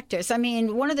the connectors. I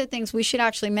mean, one of the things we should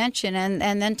actually mention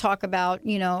and then talk about,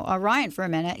 you know, Ryan for a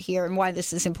minute here and why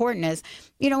this is important is,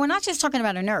 you know, we're not just talking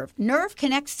about a nerve. Nerve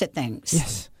connects to things.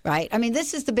 Yes. Right? I mean,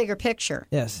 this is the bigger picture.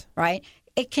 Yes. Right?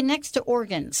 It connects to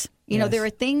organs. You know, there are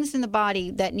things in the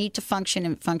body that need to function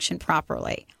and function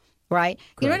properly. Right?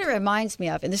 Correct. You know what it reminds me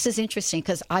of? And this is interesting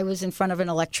because I was in front of an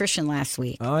electrician last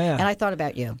week. Oh, yeah. And I thought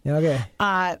about you. Okay.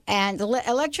 And the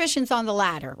electrician's on the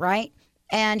ladder, right?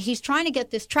 And he's trying to get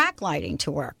this track lighting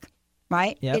to work,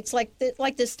 right? Yep. It's like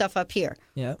this stuff up here.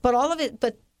 Yeah. But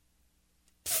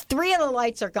 3 of the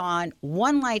lights are gone,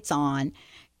 1 light's on,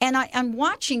 And I'm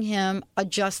watching him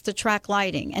adjust the track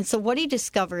lighting. And so what he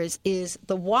discovers is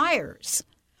the wires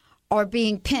are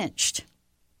being pinched.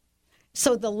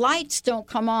 So the lights don't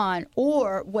come on,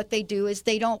 or what they do is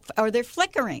they're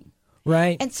flickering.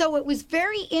 Right. And so it was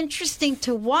very interesting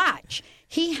to watch.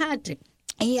 He had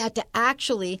to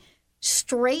actually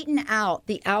straighten out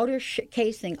the outer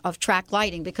casing of track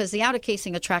lighting, because the outer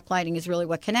casing of track lighting is really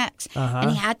what connects. And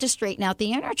he had to straighten out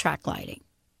the inner track lighting.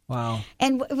 Wow.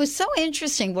 And it was so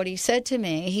interesting what he said to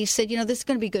me. He said, this is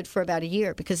going to be good for about a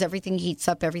year, because everything heats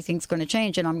up, everything's going to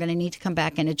change, and I'm going to need to come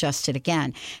back and adjust it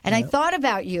again. And I thought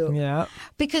about you. Yeah.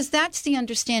 Because that's the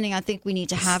understanding I think we need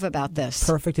to have about this.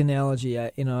 Perfect analogy.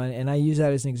 And I use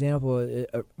that as an example.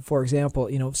 For example,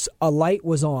 a light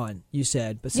was on, you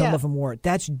said, but some of them weren't.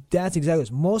 That's exactly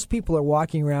it. Most people are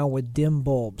walking around with dim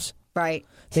bulbs. Right.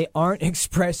 They aren't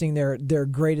expressing their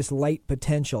greatest light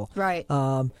potential. Right.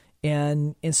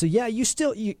 And so you're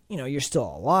still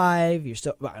alive.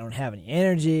 I don't have any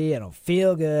energy. I don't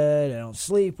feel good. I don't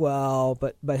sleep well.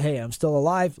 But hey, I'm still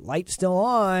alive. Light's still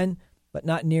on, but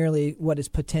not nearly what its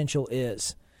potential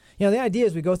is. The idea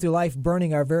is we go through life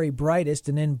burning our very brightest,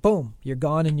 and then boom, you're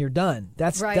gone and you're done.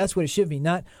 That's what it should be.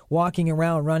 Not walking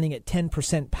around running at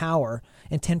 10% power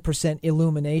and 10%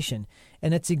 illumination.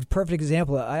 And that's a perfect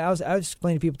example. I was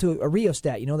explaining to people too, a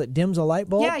rheostat, that dims a light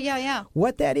bulb. Yeah.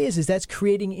 What that is that's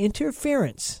creating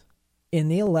interference in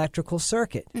the electrical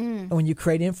circuit. And when you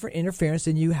create interference,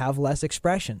 then you have less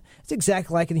expression. It's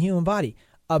exactly like in the human body.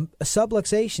 A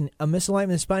subluxation, a misalignment of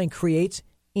the spine creates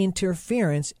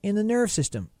interference in the nerve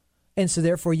system. And so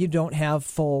therefore you don't have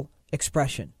full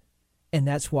expression. And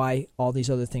that's why all these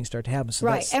other things start to happen. So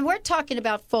right. And we're talking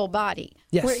about full body.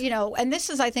 Yes. And this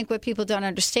is, I think, what people don't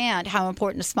understand, how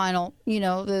important the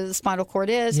spinal cord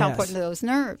is, how important those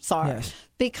nerves are. Yes.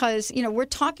 Because, we're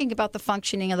talking about the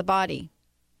functioning of the body.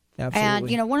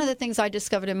 Absolutely. And, one of the things I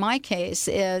discovered in my case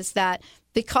is that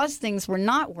because things were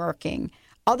not working,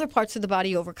 other parts of the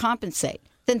body overcompensate.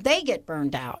 Then they get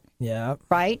burned out. Yeah.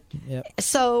 Right? Yeah.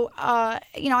 So,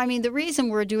 the reason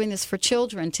we're doing this for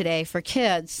children today, for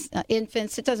kids,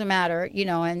 infants, it doesn't matter,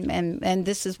 and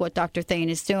this is what Dr. Thain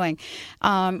is doing.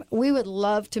 We would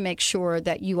love to make sure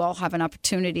that you all have an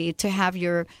opportunity to have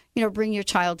bring your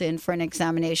child in for an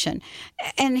examination.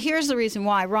 And here's the reason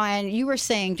why. Ryan, you were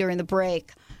saying during the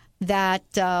break that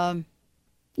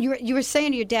you were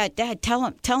saying to your dad, tell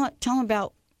him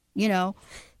about,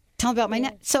 Tell about my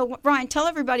neck. So, Ryan, tell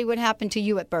everybody what happened to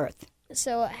you at birth.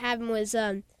 So what happened was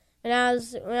when I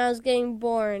was getting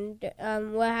born,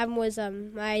 what happened was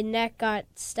my neck got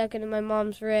stuck into my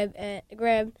mom's rib, and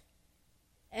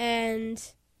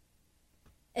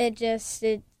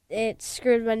it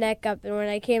screwed my neck up. And when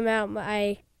I came out,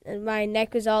 my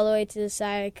neck was all the way to the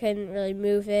side. I couldn't really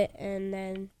move it, and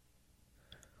then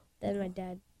my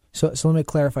dad. So let me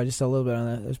clarify just a little bit on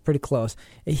that. It was pretty close.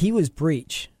 He was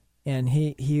breech. And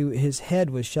his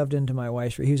head was shoved into my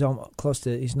wife's. He was almost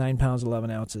he's 9 pounds 11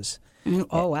 ounces.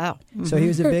 Oh wow! So he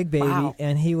was a big baby, Wow.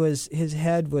 and his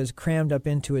head was crammed up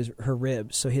into her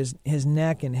ribs. So his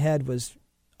neck and head was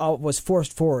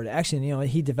forced forward. Actually,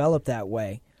 he developed that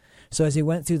way. So as he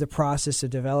went through the process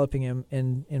of developing him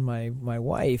in my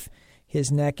wife, his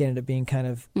neck ended up being kind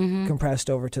of compressed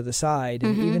over to the side.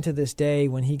 And even to this day,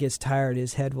 when he gets tired,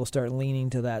 his head will start leaning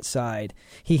to that side.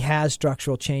 He has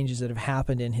structural changes that have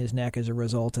happened in his neck as a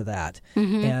result of that.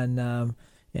 And,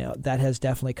 that has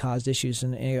definitely caused issues.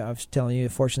 And I was telling you,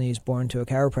 fortunately, he's born to a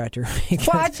chiropractor.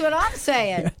 Well, that's what I'm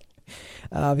saying.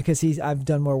 Because I've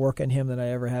done more work on him than I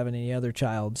ever have in any other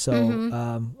child.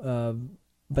 So,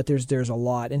 but there's a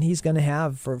lot, and he's going to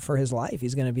have for his life.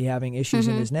 He's going to be having issues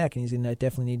in his neck, and he's going to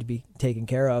definitely need to be taken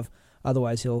care of.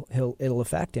 Otherwise, it'll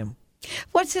affect him.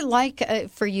 What's it like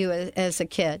for you as a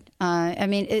kid?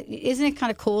 Isn't it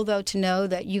kind of cool though to know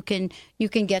that you can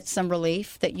get some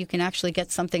relief, that you can actually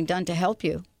get something done to help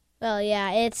you? Well,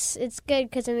 yeah, it's good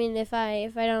because if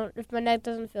my neck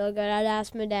doesn't feel good, I'd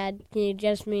ask my dad, can you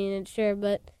adjust me, and sure,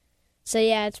 but. So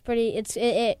yeah,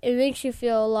 it makes you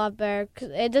feel a lot better because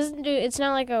it's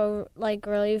not like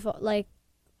relief like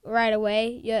right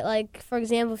away. For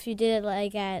example, if you did it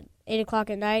at 8:00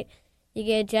 at night, you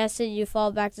get adjusted, you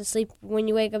fall back to sleep. When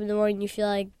you wake up in the morning, you feel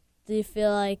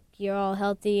like you're all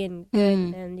healthy and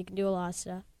good, and you can do a lot of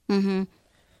stuff.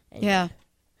 Yeah.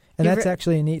 And that's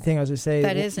actually a neat thing. I was going to say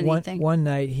that is a neat thing. One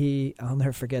night I'll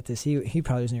never forget this. He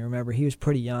probably doesn't even remember. He was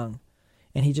pretty young.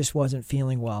 And he just wasn't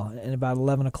feeling well. And about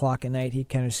 11 o'clock at night, he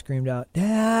kind of screamed out,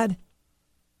 "Dad,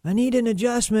 I need an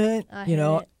adjustment." I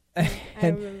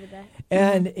remember that.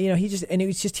 And he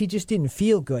just didn't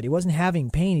feel good. He wasn't having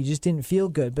pain. He just didn't feel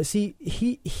good. But see,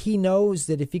 he knows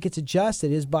that if he gets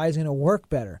adjusted, his body's going to work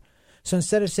better. So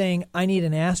instead of saying, I need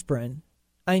an aspirin,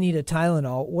 I need a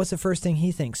Tylenol, what's the first thing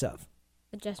he thinks of?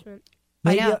 Adjustment.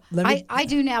 Maybe, I know. I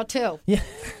do now, too. Yeah.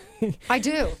 I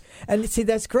do. And see,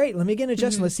 that's great. Let me get an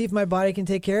adjustment. Let's see if my body can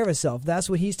take care of itself. That's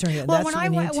what he's turning. Well, that's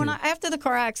after the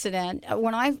car accident,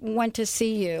 when I went to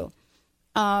see you,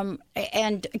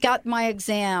 and got my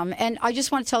exam, and I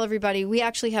just want to tell everybody we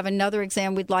actually have another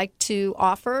exam we'd like to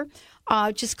offer.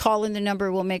 Just call in the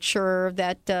number. We'll make sure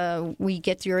that we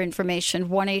get your information.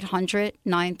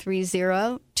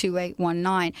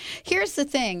 1-800-930-2819. Here's the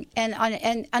thing, and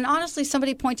honestly,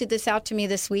 somebody pointed this out to me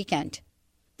this weekend.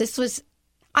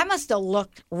 I must have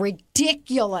looked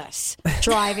ridiculous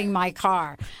driving my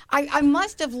car. I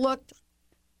must have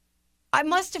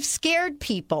scared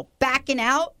people backing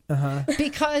out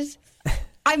because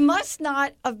I must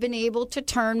not have been able to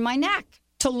turn my neck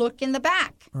to look in the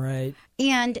back. Right.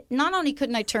 And not only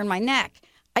couldn't I turn my neck,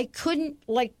 I couldn't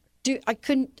do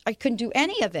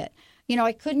any of it.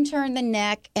 I couldn't turn the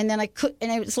neck, and then and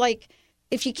it was like,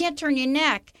 if you can't turn your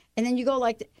neck, and then you go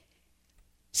like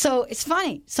so it's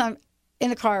funny. So I'm in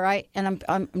the car, right? And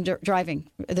I'm driving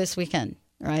this weekend,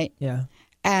 right? Yeah.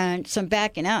 And so I'm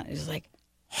backing out. It's like,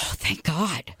 oh, thank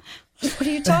God. What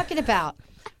are you talking about?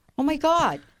 Oh, my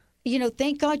God.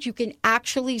 Thank God you can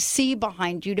actually see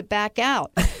behind you to back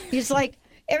out. It's like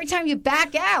every time you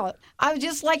back out, I was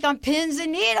just like on pins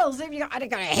and needles. Are you going to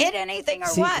hit anything or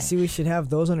what? See, we should have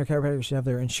those under chiropractors should have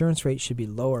their insurance rate should be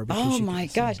lower. Oh, my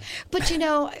gosh. But,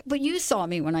 but you saw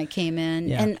me when I came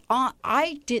in, and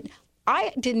I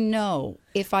didn't know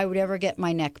if I would ever get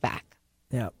my neck back.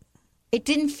 Yeah. It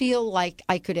didn't feel like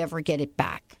I could ever get it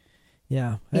back.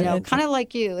 Yeah. Kind of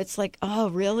like you. It's like, oh,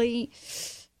 really?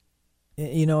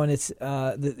 And it's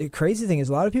the crazy thing is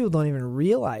a lot of people don't even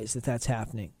realize that that's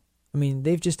happening. I mean,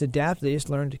 they've just adapted. They just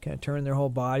learned to kind of turn their whole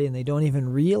body, and they don't even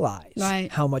realize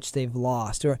how much they've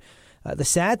lost. Or the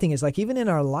sad thing is, like, even in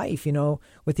our life,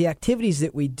 with the activities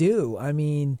that we do, I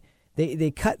mean,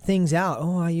 they cut things out.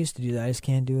 Oh, I used to do that. I just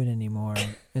can't do it anymore.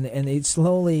 and they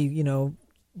slowly,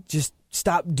 just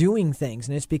stop doing things.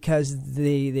 And it's because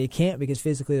they can't, because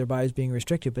physically their body's being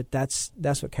restricted. But that's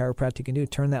what chiropractic can do.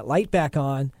 Turn that light back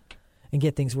on and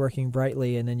get things working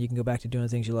brightly, and then you can go back to doing the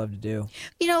things you love to do.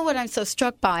 You know what I'm so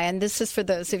struck by, and this is for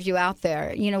those of you out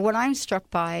there, what I'm struck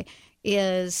by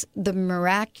is the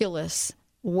miraculous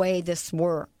way this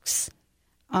works.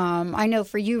 I know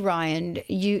for you, Ryan,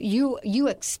 you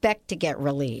expect to get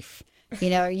relief.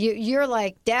 You're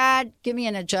like, Dad, give me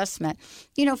an adjustment.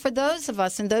 For those of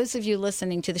us and those of you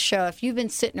listening to the show, if you've been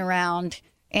sitting around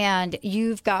and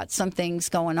you've got some things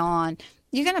going on,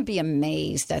 you're going to be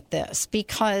amazed at this,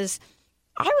 because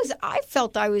I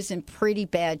felt I was in pretty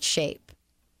bad shape.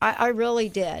 I really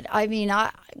did. I mean,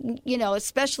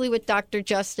 especially with Dr.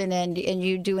 Justin and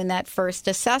you doing that first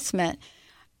assessment.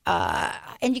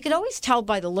 And you could always tell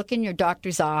by the look in your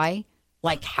doctor's eye,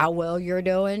 like how well you're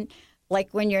doing, like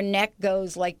when your neck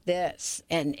goes like this,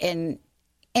 and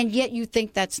yet you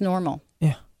think that's normal.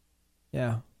 Yeah.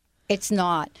 Yeah. It's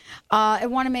not. I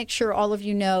want to make sure all of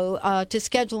you know to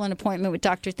schedule an appointment with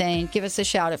Dr. Thain. Give us a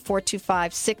shout at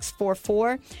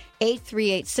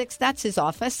 425-644-8386. That's his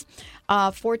office.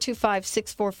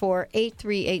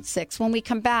 425-644-8386. When we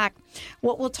come back,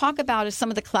 what we'll talk about is some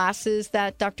of the classes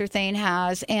that Dr. Thain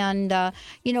has, and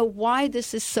why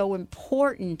this is so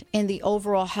important in the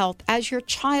overall health as your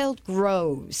child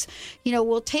grows.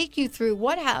 We'll take you through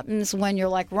what happens when you're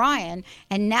like Ryan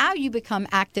and now you become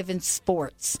active in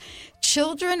sports.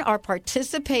 Children are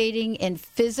participating in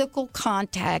physical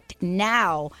contact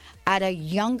now at a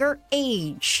younger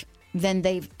age than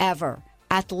they've ever,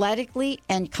 athletically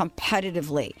and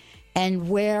competitively. And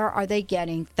where are they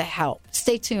getting the help?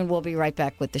 Stay tuned. We'll be right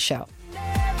back with the show.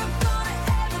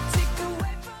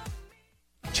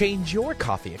 Change your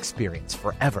coffee experience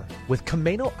forever with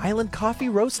Camano Island Coffee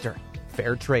Roaster.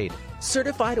 Fair trade,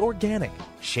 certified organic,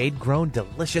 shade-grown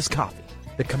delicious coffee.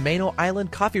 The Camano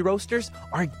Island Coffee Roasters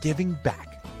are giving back.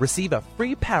 Receive a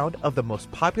free pound of the most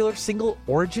popular single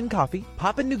origin coffee,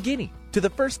 Papua New Guinea, to the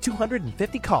first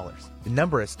 250 callers. The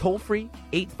number is toll-free,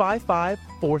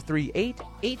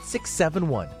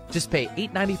 855-438-8671. Just pay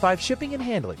 $8.95 shipping and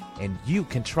handling, and you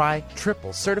can try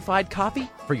triple certified coffee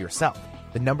for yourself.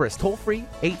 The number is toll-free,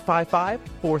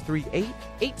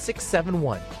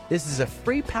 855-438-8671. This is a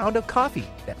free pound of coffee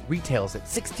that retails at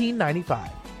 $16.95.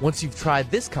 Once you've tried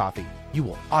this coffee, you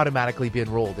will automatically be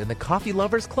enrolled in the Coffee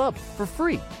Lovers Club for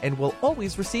free and will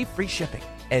always receive free shipping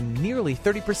and nearly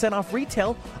 30% off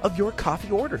retail of your coffee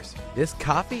orders. This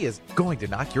coffee is going to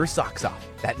knock your socks off.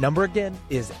 That number again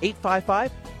is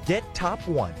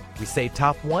 855-GET-TOP1. We say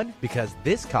top one because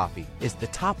this coffee is the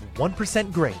top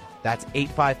 1% grade. That's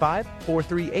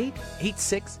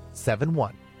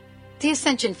 855-438-8671. The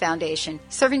Ascension Foundation,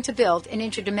 serving to build an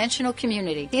interdimensional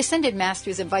community. The Ascended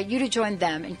Masters invite you to join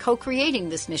them in co-creating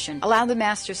this mission. Allow the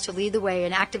Masters to lead the way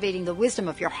in activating the wisdom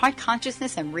of your heart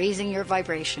consciousness and raising your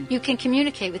vibration. You can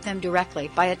communicate with them directly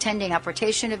by attending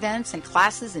apportation events and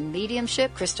classes in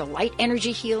mediumship, crystal light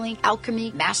energy healing,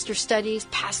 alchemy, master studies,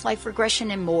 past life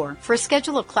regression, and more. For a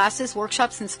schedule of classes,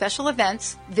 workshops, and special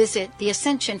events, visit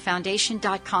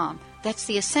theascensionfoundation.com. That's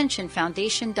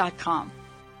theascensionfoundation.com.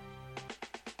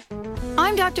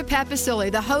 I'm Dr. Pat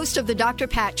Basile, the host of the Dr.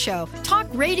 Pat Show. Talk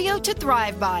radio to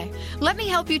thrive by. Let me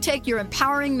help you take your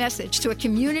empowering message to a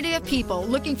community of people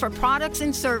looking for products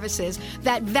and services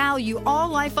that value all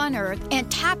life on earth and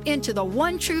tap into the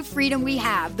one true freedom we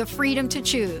have, the freedom to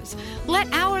choose. Let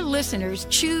our listeners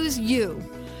choose you.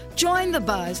 Join the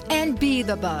buzz and be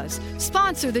the buzz.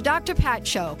 Sponsor the Dr. Pat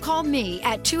Show. Call me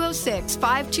at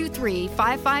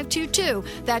 206-523-5522.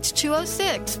 That's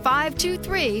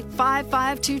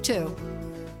 206-523-5522.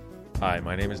 Hi,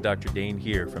 my name is Dr. Thain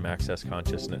here from Access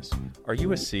Consciousness. Are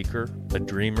you a seeker, a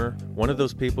dreamer, one of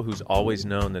those people who's always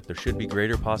known that there should be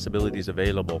greater possibilities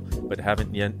available but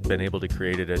haven't yet been able to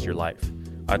create it as your life?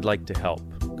 I'd like to help.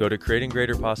 Go to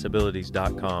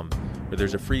creatinggreaterpossibilities.com, where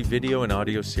there's a free video and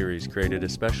audio series created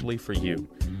especially for you.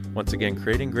 Once again,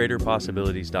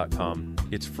 creatinggreaterpossibilities.com.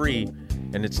 It's free,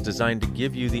 and it's designed to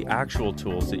give you the actual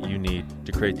tools that you need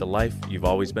to create the life you've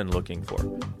always been looking for.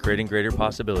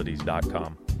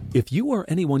 creatinggreaterpossibilities.com. If you or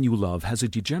anyone you love has a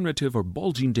degenerative or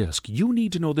bulging disc, you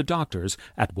need to know the doctors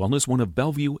at WellnessOne of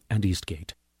Bellevue and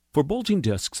Eastgate. For bulging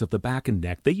discs of the back and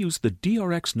neck, they use the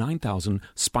DRX 9000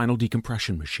 spinal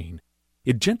decompression machine.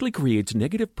 It gently creates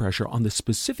negative pressure on the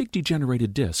specific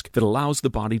degenerated disc that allows the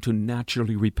body to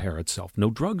naturally repair itself. No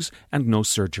drugs and no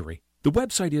surgery. The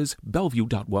website is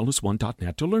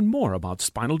bellevue.wellnessone.net to learn more about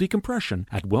spinal decompression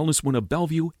at WellnessOne of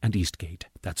Bellevue and Eastgate.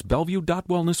 That's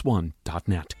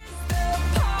bellevue.wellnessone.net.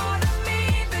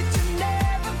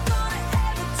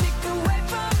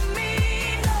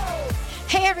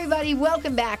 Hey everybody,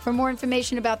 welcome back. For more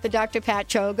information about the Dr. Pat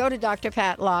Show, go to Dr.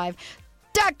 Pat Live.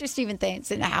 Dr. Stephen Thain's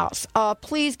in the house.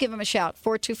 Please give him a shout,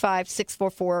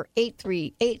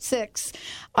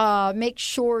 425-644-8386. Make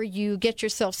sure you get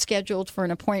yourself scheduled for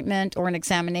an appointment or an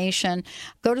examination.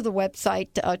 Go to the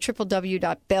website,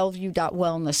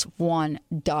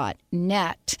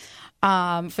 www.bellevue.wellnessone.net.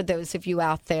 For those of you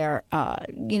out there,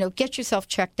 get yourself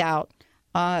checked out.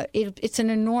 It's an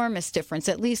enormous difference.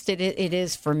 At least it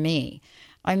is for me.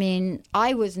 I mean,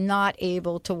 I was not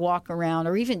able to walk around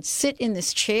or even sit in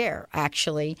this chair,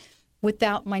 actually,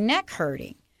 without my neck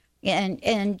hurting. And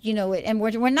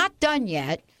we're not done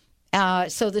yet.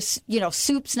 So this,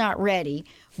 soup's not ready.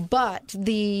 But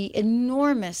the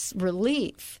enormous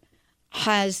relief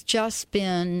has just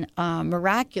been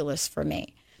miraculous for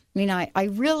me. I mean, I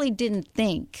really didn't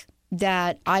think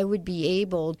that I would be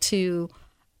able to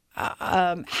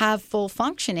have full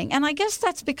functioning. And I guess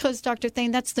that's because, Dr.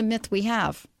 Thain, that's the myth we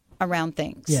have around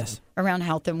things. Yes. Around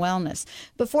health and wellness.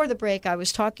 Before the break, I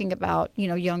was talking about,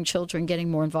 young children getting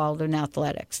more involved in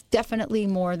athletics. Definitely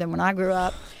more than when I grew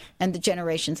up and the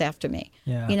generations after me.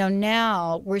 Yeah.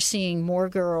 Now we're seeing more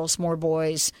girls, more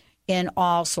boys in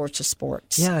all sorts of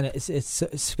sports. Yeah, and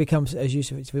it's becomes, as you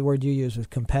said, it's the word you use was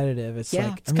competitive. It's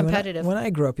competitive. When I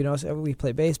grew up, we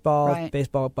play baseball. Right.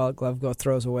 Baseball glove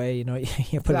throws away. You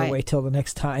put it away till the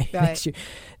next time. Right.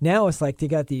 Now it's like they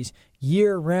got these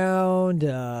year-round,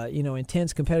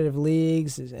 intense competitive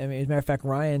leagues. I mean, as a matter of fact,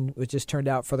 Ryan was just turned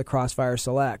out for the Crossfire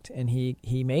Select, and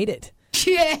he made it.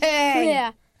 Yay!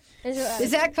 Yeah. Is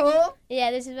that cool?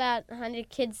 Yeah, there's about 100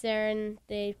 kids there, and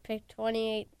they picked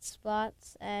 28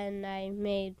 spots, and I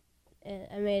made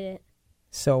it.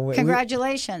 So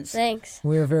congratulations! Thanks.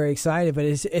 We were very excited, but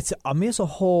it's a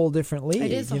whole different league.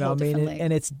 It is a whole different league,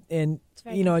 and it's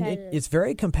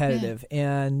very competitive,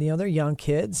 and they're young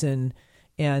kids, and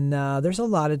there's a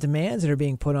lot of demands that are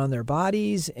being put on their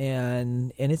bodies,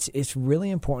 and it's really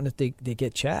important that they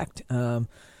get checked to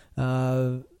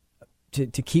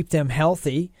keep them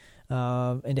healthy.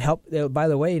 And to help, by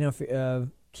the way,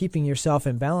 keeping yourself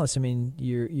in balance, I mean,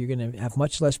 you're going to have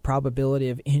much less probability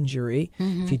of injury.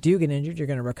 Mm-hmm. If you do get injured, you're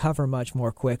going to recover much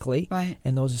more quickly. Right.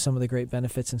 And those are some of the great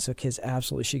benefits. And so kids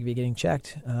absolutely should be getting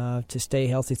checked to stay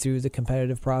healthy through the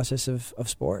competitive process of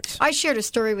sports. I shared a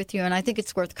story with you, and I think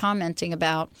it's worth commenting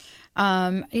about.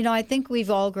 I think we've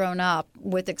all grown up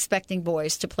with expecting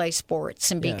boys to play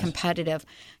sports and be competitive.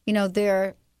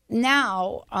 They're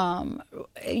now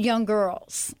young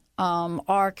girls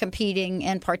are competing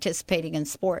and participating in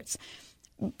sports.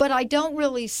 But I don't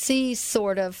really see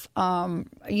sort of,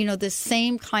 the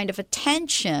same kind of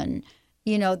attention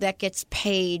that gets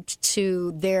paid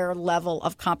to their level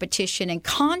of competition and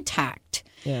contact.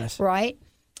 Yes. Right?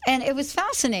 And it was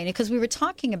fascinating because we were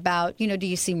talking about, do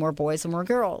you see more boys or more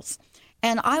girls?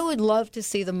 And I would love to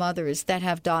see the mothers that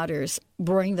have daughters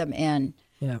bring them in.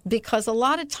 Yeah. Because a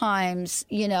lot of times,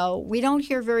 we don't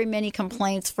hear very many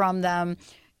complaints from them.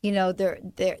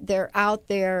 They're out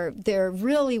there, they're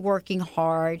really working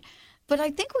hard. But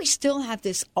I think we still have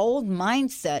this old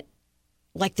mindset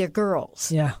like they're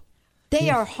girls. Yeah. They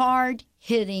are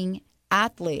hard-hitting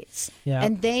athletes. Yeah.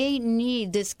 And they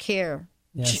need this care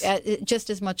just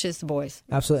as much as the boys.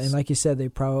 Absolutely. And like you said, they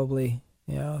probably,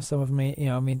 some of them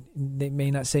may, they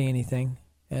may not say anything.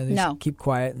 And they just keep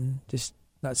quiet and just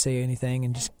not say anything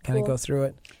and just kind of go through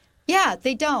it. Yeah,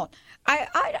 they don't.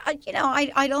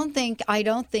 I don't think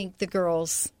the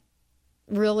girls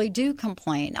really do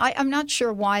complain. I'm not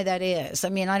sure why that is. I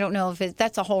mean, I don't know if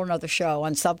that's a whole other show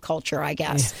on subculture, I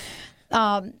guess.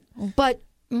 Yeah. But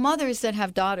mothers that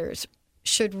have daughters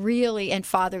should really, and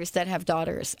fathers that have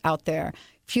daughters out there,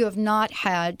 if you have not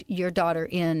had your daughter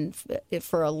in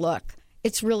for a look,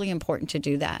 it's really important to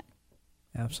do that.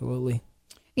 Absolutely.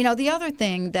 The other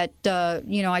thing that,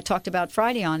 I talked about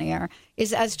Friday on air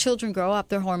is as children grow up,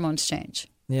 their hormones change.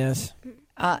 Yes.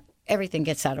 Everything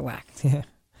gets out of whack. Yeah.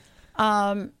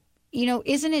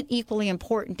 Isn't it equally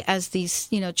important as these,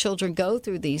 children go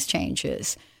through these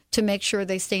changes to make sure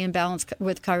they stay in balance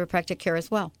with chiropractic care as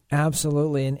well?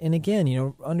 Absolutely. And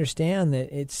again, understand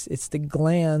that it's the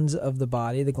glands of the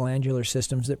body, the glandular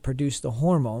systems that produce the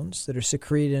hormones that are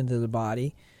secreted into the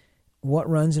body. What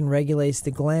runs and regulates the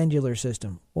glandular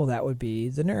system? Well, that would be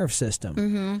the nerve system.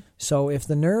 Mm-hmm. So if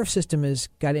the nerve system has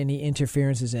got any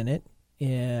interferences in it,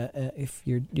 if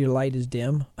your light is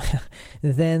dim,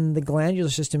 then the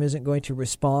glandular system isn't going to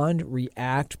respond,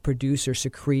 react, produce, or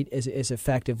secrete as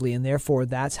effectively, and therefore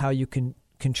that's how you can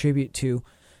contribute to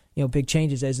big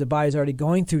changes as the body's already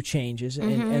going through changes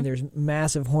and there's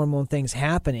massive hormone things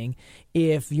happening.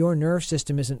 If your nerve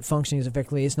system isn't functioning as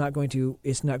effectively, it's not going to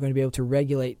be able to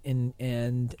regulate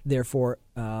and therefore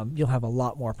you'll have a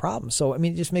lot more problems. So,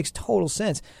 it just makes total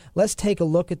sense. Let's take a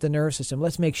look at the nerve system.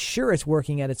 Let's make sure it's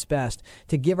working at its best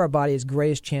to give our body its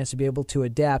greatest chance to be able to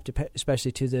adapt,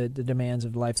 especially to the demands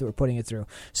of life that we're putting it through,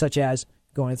 such as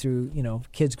going through,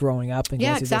 kids growing up and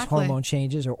going through those hormone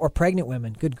changes, or pregnant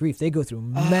women. Good grief, they go through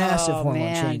massive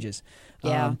hormone changes.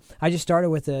 Yeah. I just started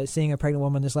with seeing a pregnant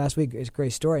woman this last week. It's a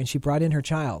great story. And she brought in her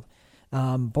child,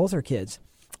 both her kids.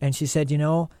 And she said,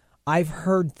 I've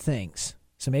heard things.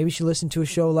 So maybe she listened to a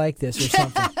show like this or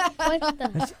something.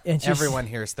 And everyone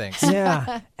hears things.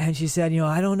 Yeah. And she said,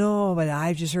 I don't know, but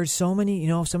I've just heard so many,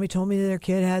 somebody told me that their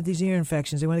kid had these ear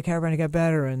infections. They went to chiropractic and got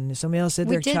better. And somebody else said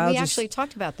their child We actually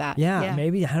talked about that. Yeah,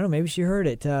 maybe, I don't know, maybe she heard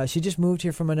it. She just moved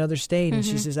here from another state, and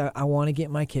she says, I want to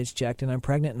get my kids checked, and I'm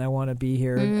pregnant, and I want to be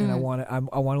here, and I want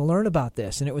to learn about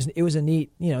this. And it was a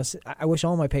neat, I wish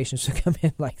all my patients would come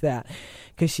in like that,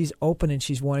 because she's open and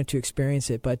she's wanted to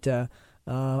experience it. But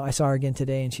I saw her again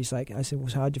today, and she's like, I said, well,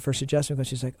 how'd your first adjustment go?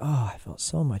 She's like, I felt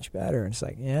so much better. And it's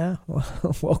like, yeah, well,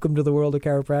 welcome to the world of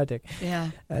chiropractic. Yeah.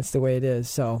 That's the way it is.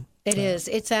 So it is.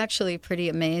 It's actually pretty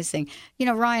amazing.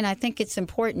 Ryan, I think it's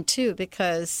important, too,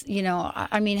 because,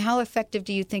 how effective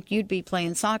do you think you'd be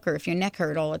playing soccer if your neck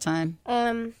hurt all the time?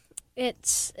 I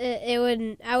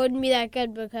wouldn't be that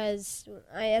good, because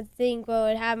I think what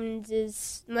would happen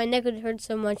is my neck would hurt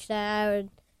so much that I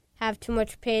would have too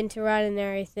much pain to run and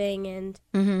everything, and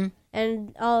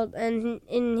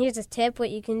here's a tip: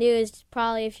 what you can do is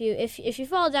probably if you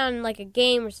fall down in like a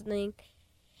game or something,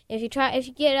 if you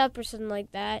get up or something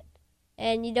like that,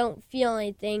 and you don't feel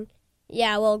anything,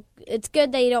 it's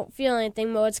good that you don't feel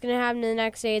anything, but what's gonna happen the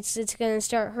next day? It's gonna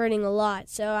start hurting a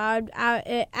lot. So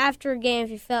after a game,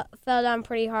 if you fell down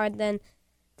pretty hard, then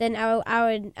I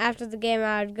would after the game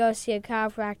I would go see a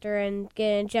chiropractor and get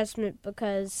an adjustment,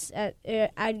 because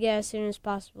I'd get as soon as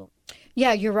possible.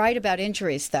 Yeah, you're right about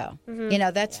injuries, though.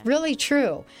 Mm-hmm. That's really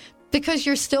true, because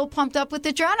you're still pumped up with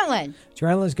adrenaline.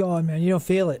 Adrenaline's going, man. You don't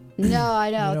feel it. No, I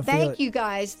know. Thank you,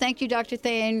 guys. Thank you, Dr.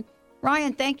 Thain.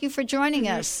 Ryan, thank you for joining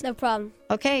us. No problem.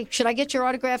 Okay, should I get your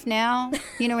autograph now?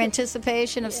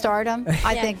 Anticipation of stardom?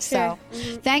 I think so.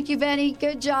 Mm-hmm. Thank you, Benny.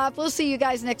 Good job. We'll see you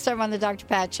guys next time on the Dr.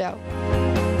 Pat Show.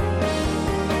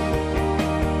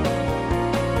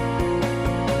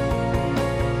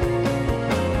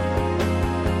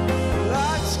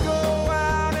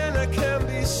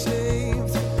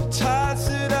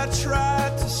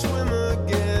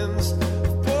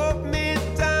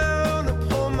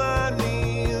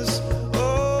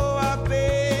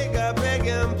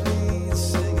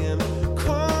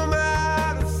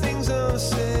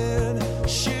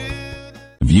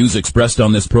 views expressed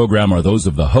on this program are those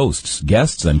of the hosts,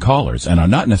 guests, and callers, and are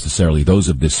not necessarily those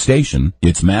of this station,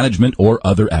 its management, or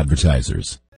other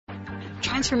advertisers.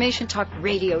 Transformation Talk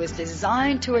Radio is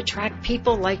designed to attract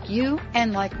people like you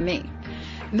and like me.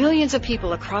 Millions of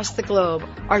people across the globe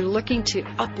are looking to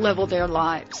up-level their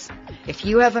lives. If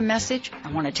you have a message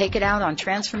and want to take it out on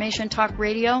Transformation Talk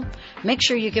Radio, make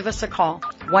sure you give us a call,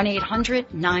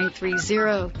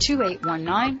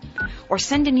 1-800-930-2819, or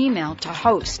send an email to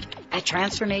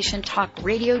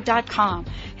host@transformationtalkradio.com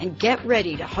and get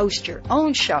ready to host your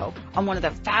own show on one of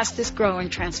the fastest growing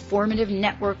transformative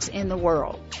networks in the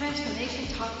world. Transformation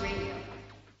Talk Radio.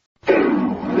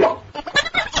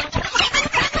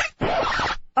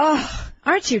 Oh,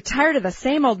 aren't you tired of the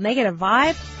same old negative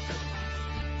vibe?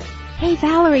 Hey,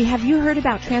 Valerie, have you heard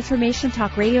about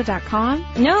TransformationTalkRadio.com?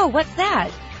 No, what's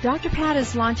that? Dr. Pat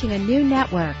is launching a new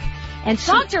network. And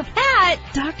Dr. Pat?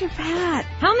 Dr. Pat.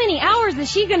 How many hours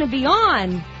is she going to be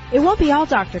on? It won't be all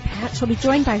Dr. Pat. She'll be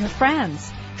joined by her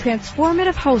friends,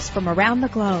 transformative hosts from around the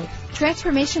globe.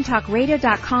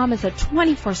 TransformationTalkRadio.com is a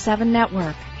 24/7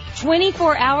 network.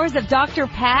 24 hours of Dr.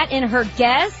 Pat and her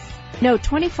guests? No,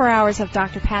 24 hours of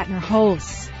Dr. Pat and her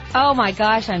hosts. Oh my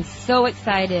gosh, I'm so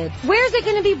excited. Where's it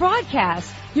going to be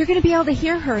broadcast? You're going to be able to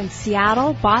hear her in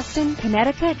Seattle, Boston,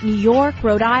 Connecticut, New York,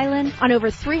 Rhode Island, on over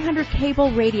 300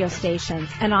 cable radio stations,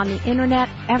 and on the internet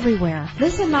everywhere.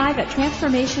 Listen live at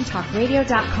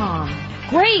TransformationTalkRadio.com.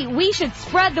 Great, we should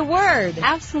spread the word.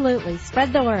 Absolutely,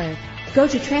 spread the word. Go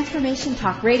to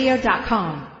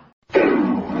TransformationTalkRadio.com.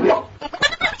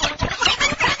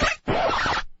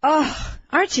 Oh,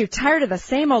 aren't you tired of the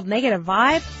same old negative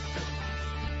vibe?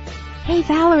 Hey,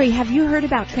 Valerie, have you heard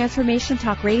about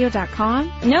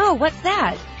TransformationTalkRadio.com? No, what's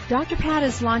that? Dr. Pat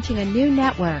is launching a new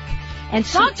network. And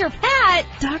Dr. Pat?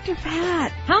 Dr.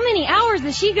 Pat. How many hours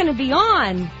is she going to be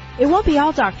on? It won't be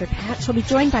all Dr. Pat. She'll be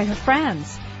joined by her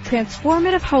friends,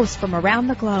 transformative hosts from around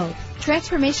the globe.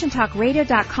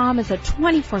 TransformationTalkRadio.com is a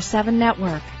 24/7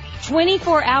 network.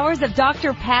 24 hours of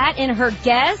Dr. Pat and her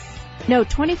guests? No,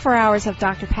 24 hours of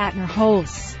Dr. Pat and her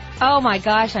hosts. Oh my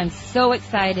gosh, I'm so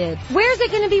excited. Where's it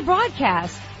going to be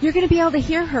broadcast? You're going to be able to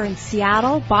hear her in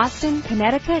Seattle, Boston,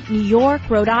 Connecticut, New York,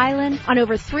 Rhode Island, on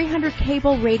over 300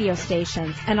 cable radio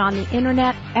stations, and on the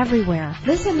internet everywhere.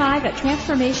 Listen live at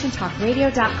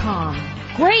TransformationTalkRadio.com.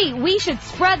 Great, we should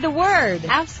spread the word.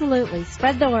 Absolutely,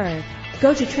 spread the word.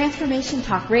 Go to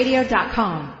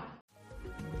TransformationTalkRadio.com.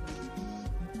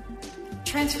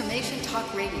 Transformation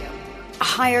Talk Radio, a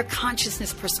higher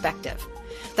consciousness perspective.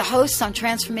 The hosts on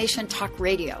Transformation Talk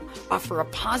Radio offer a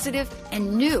positive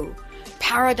and new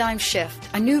paradigm shift,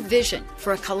 a new vision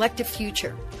for a collective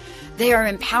future. They are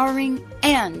empowering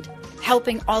and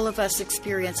helping all of us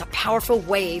experience a powerful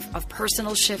wave of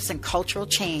personal shifts and cultural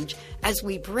change as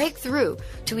we break through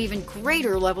to even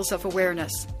greater levels of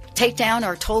awareness. Take down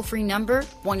our toll-free number,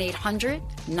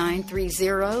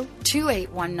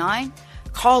 1-800-930-2819.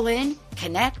 Call in,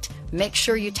 connect, make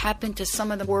sure you tap into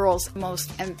some of the world's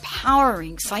most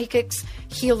empowering psychics,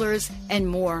 healers, and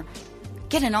more.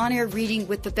 Get an on-air reading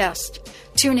with the best.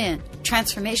 Tune in,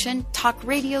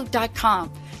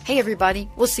 TransformationTalkRadio.com. Hey, everybody,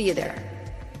 we'll see you there.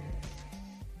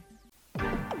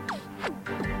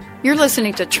 You're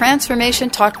listening to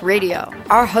Transformation Talk Radio.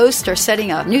 Our hosts are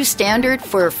setting a new standard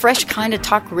for a fresh kind of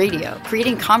talk radio,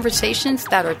 creating conversations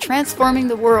that are transforming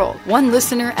the world, one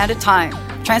listener at a time.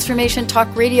 Transformation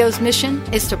Talk Radio's mission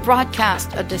is to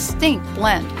broadcast a distinct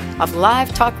blend of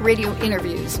live talk radio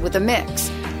interviews with a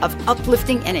mix of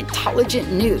uplifting and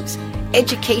intelligent news,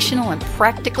 educational and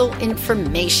practical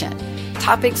information.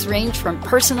 Topics range from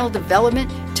personal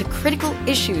development to critical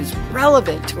issues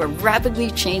relevant to a rapidly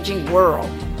changing world.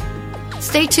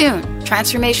 Stay tuned.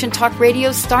 Transformation Talk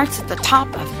Radio starts at the top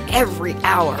of every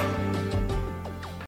hour.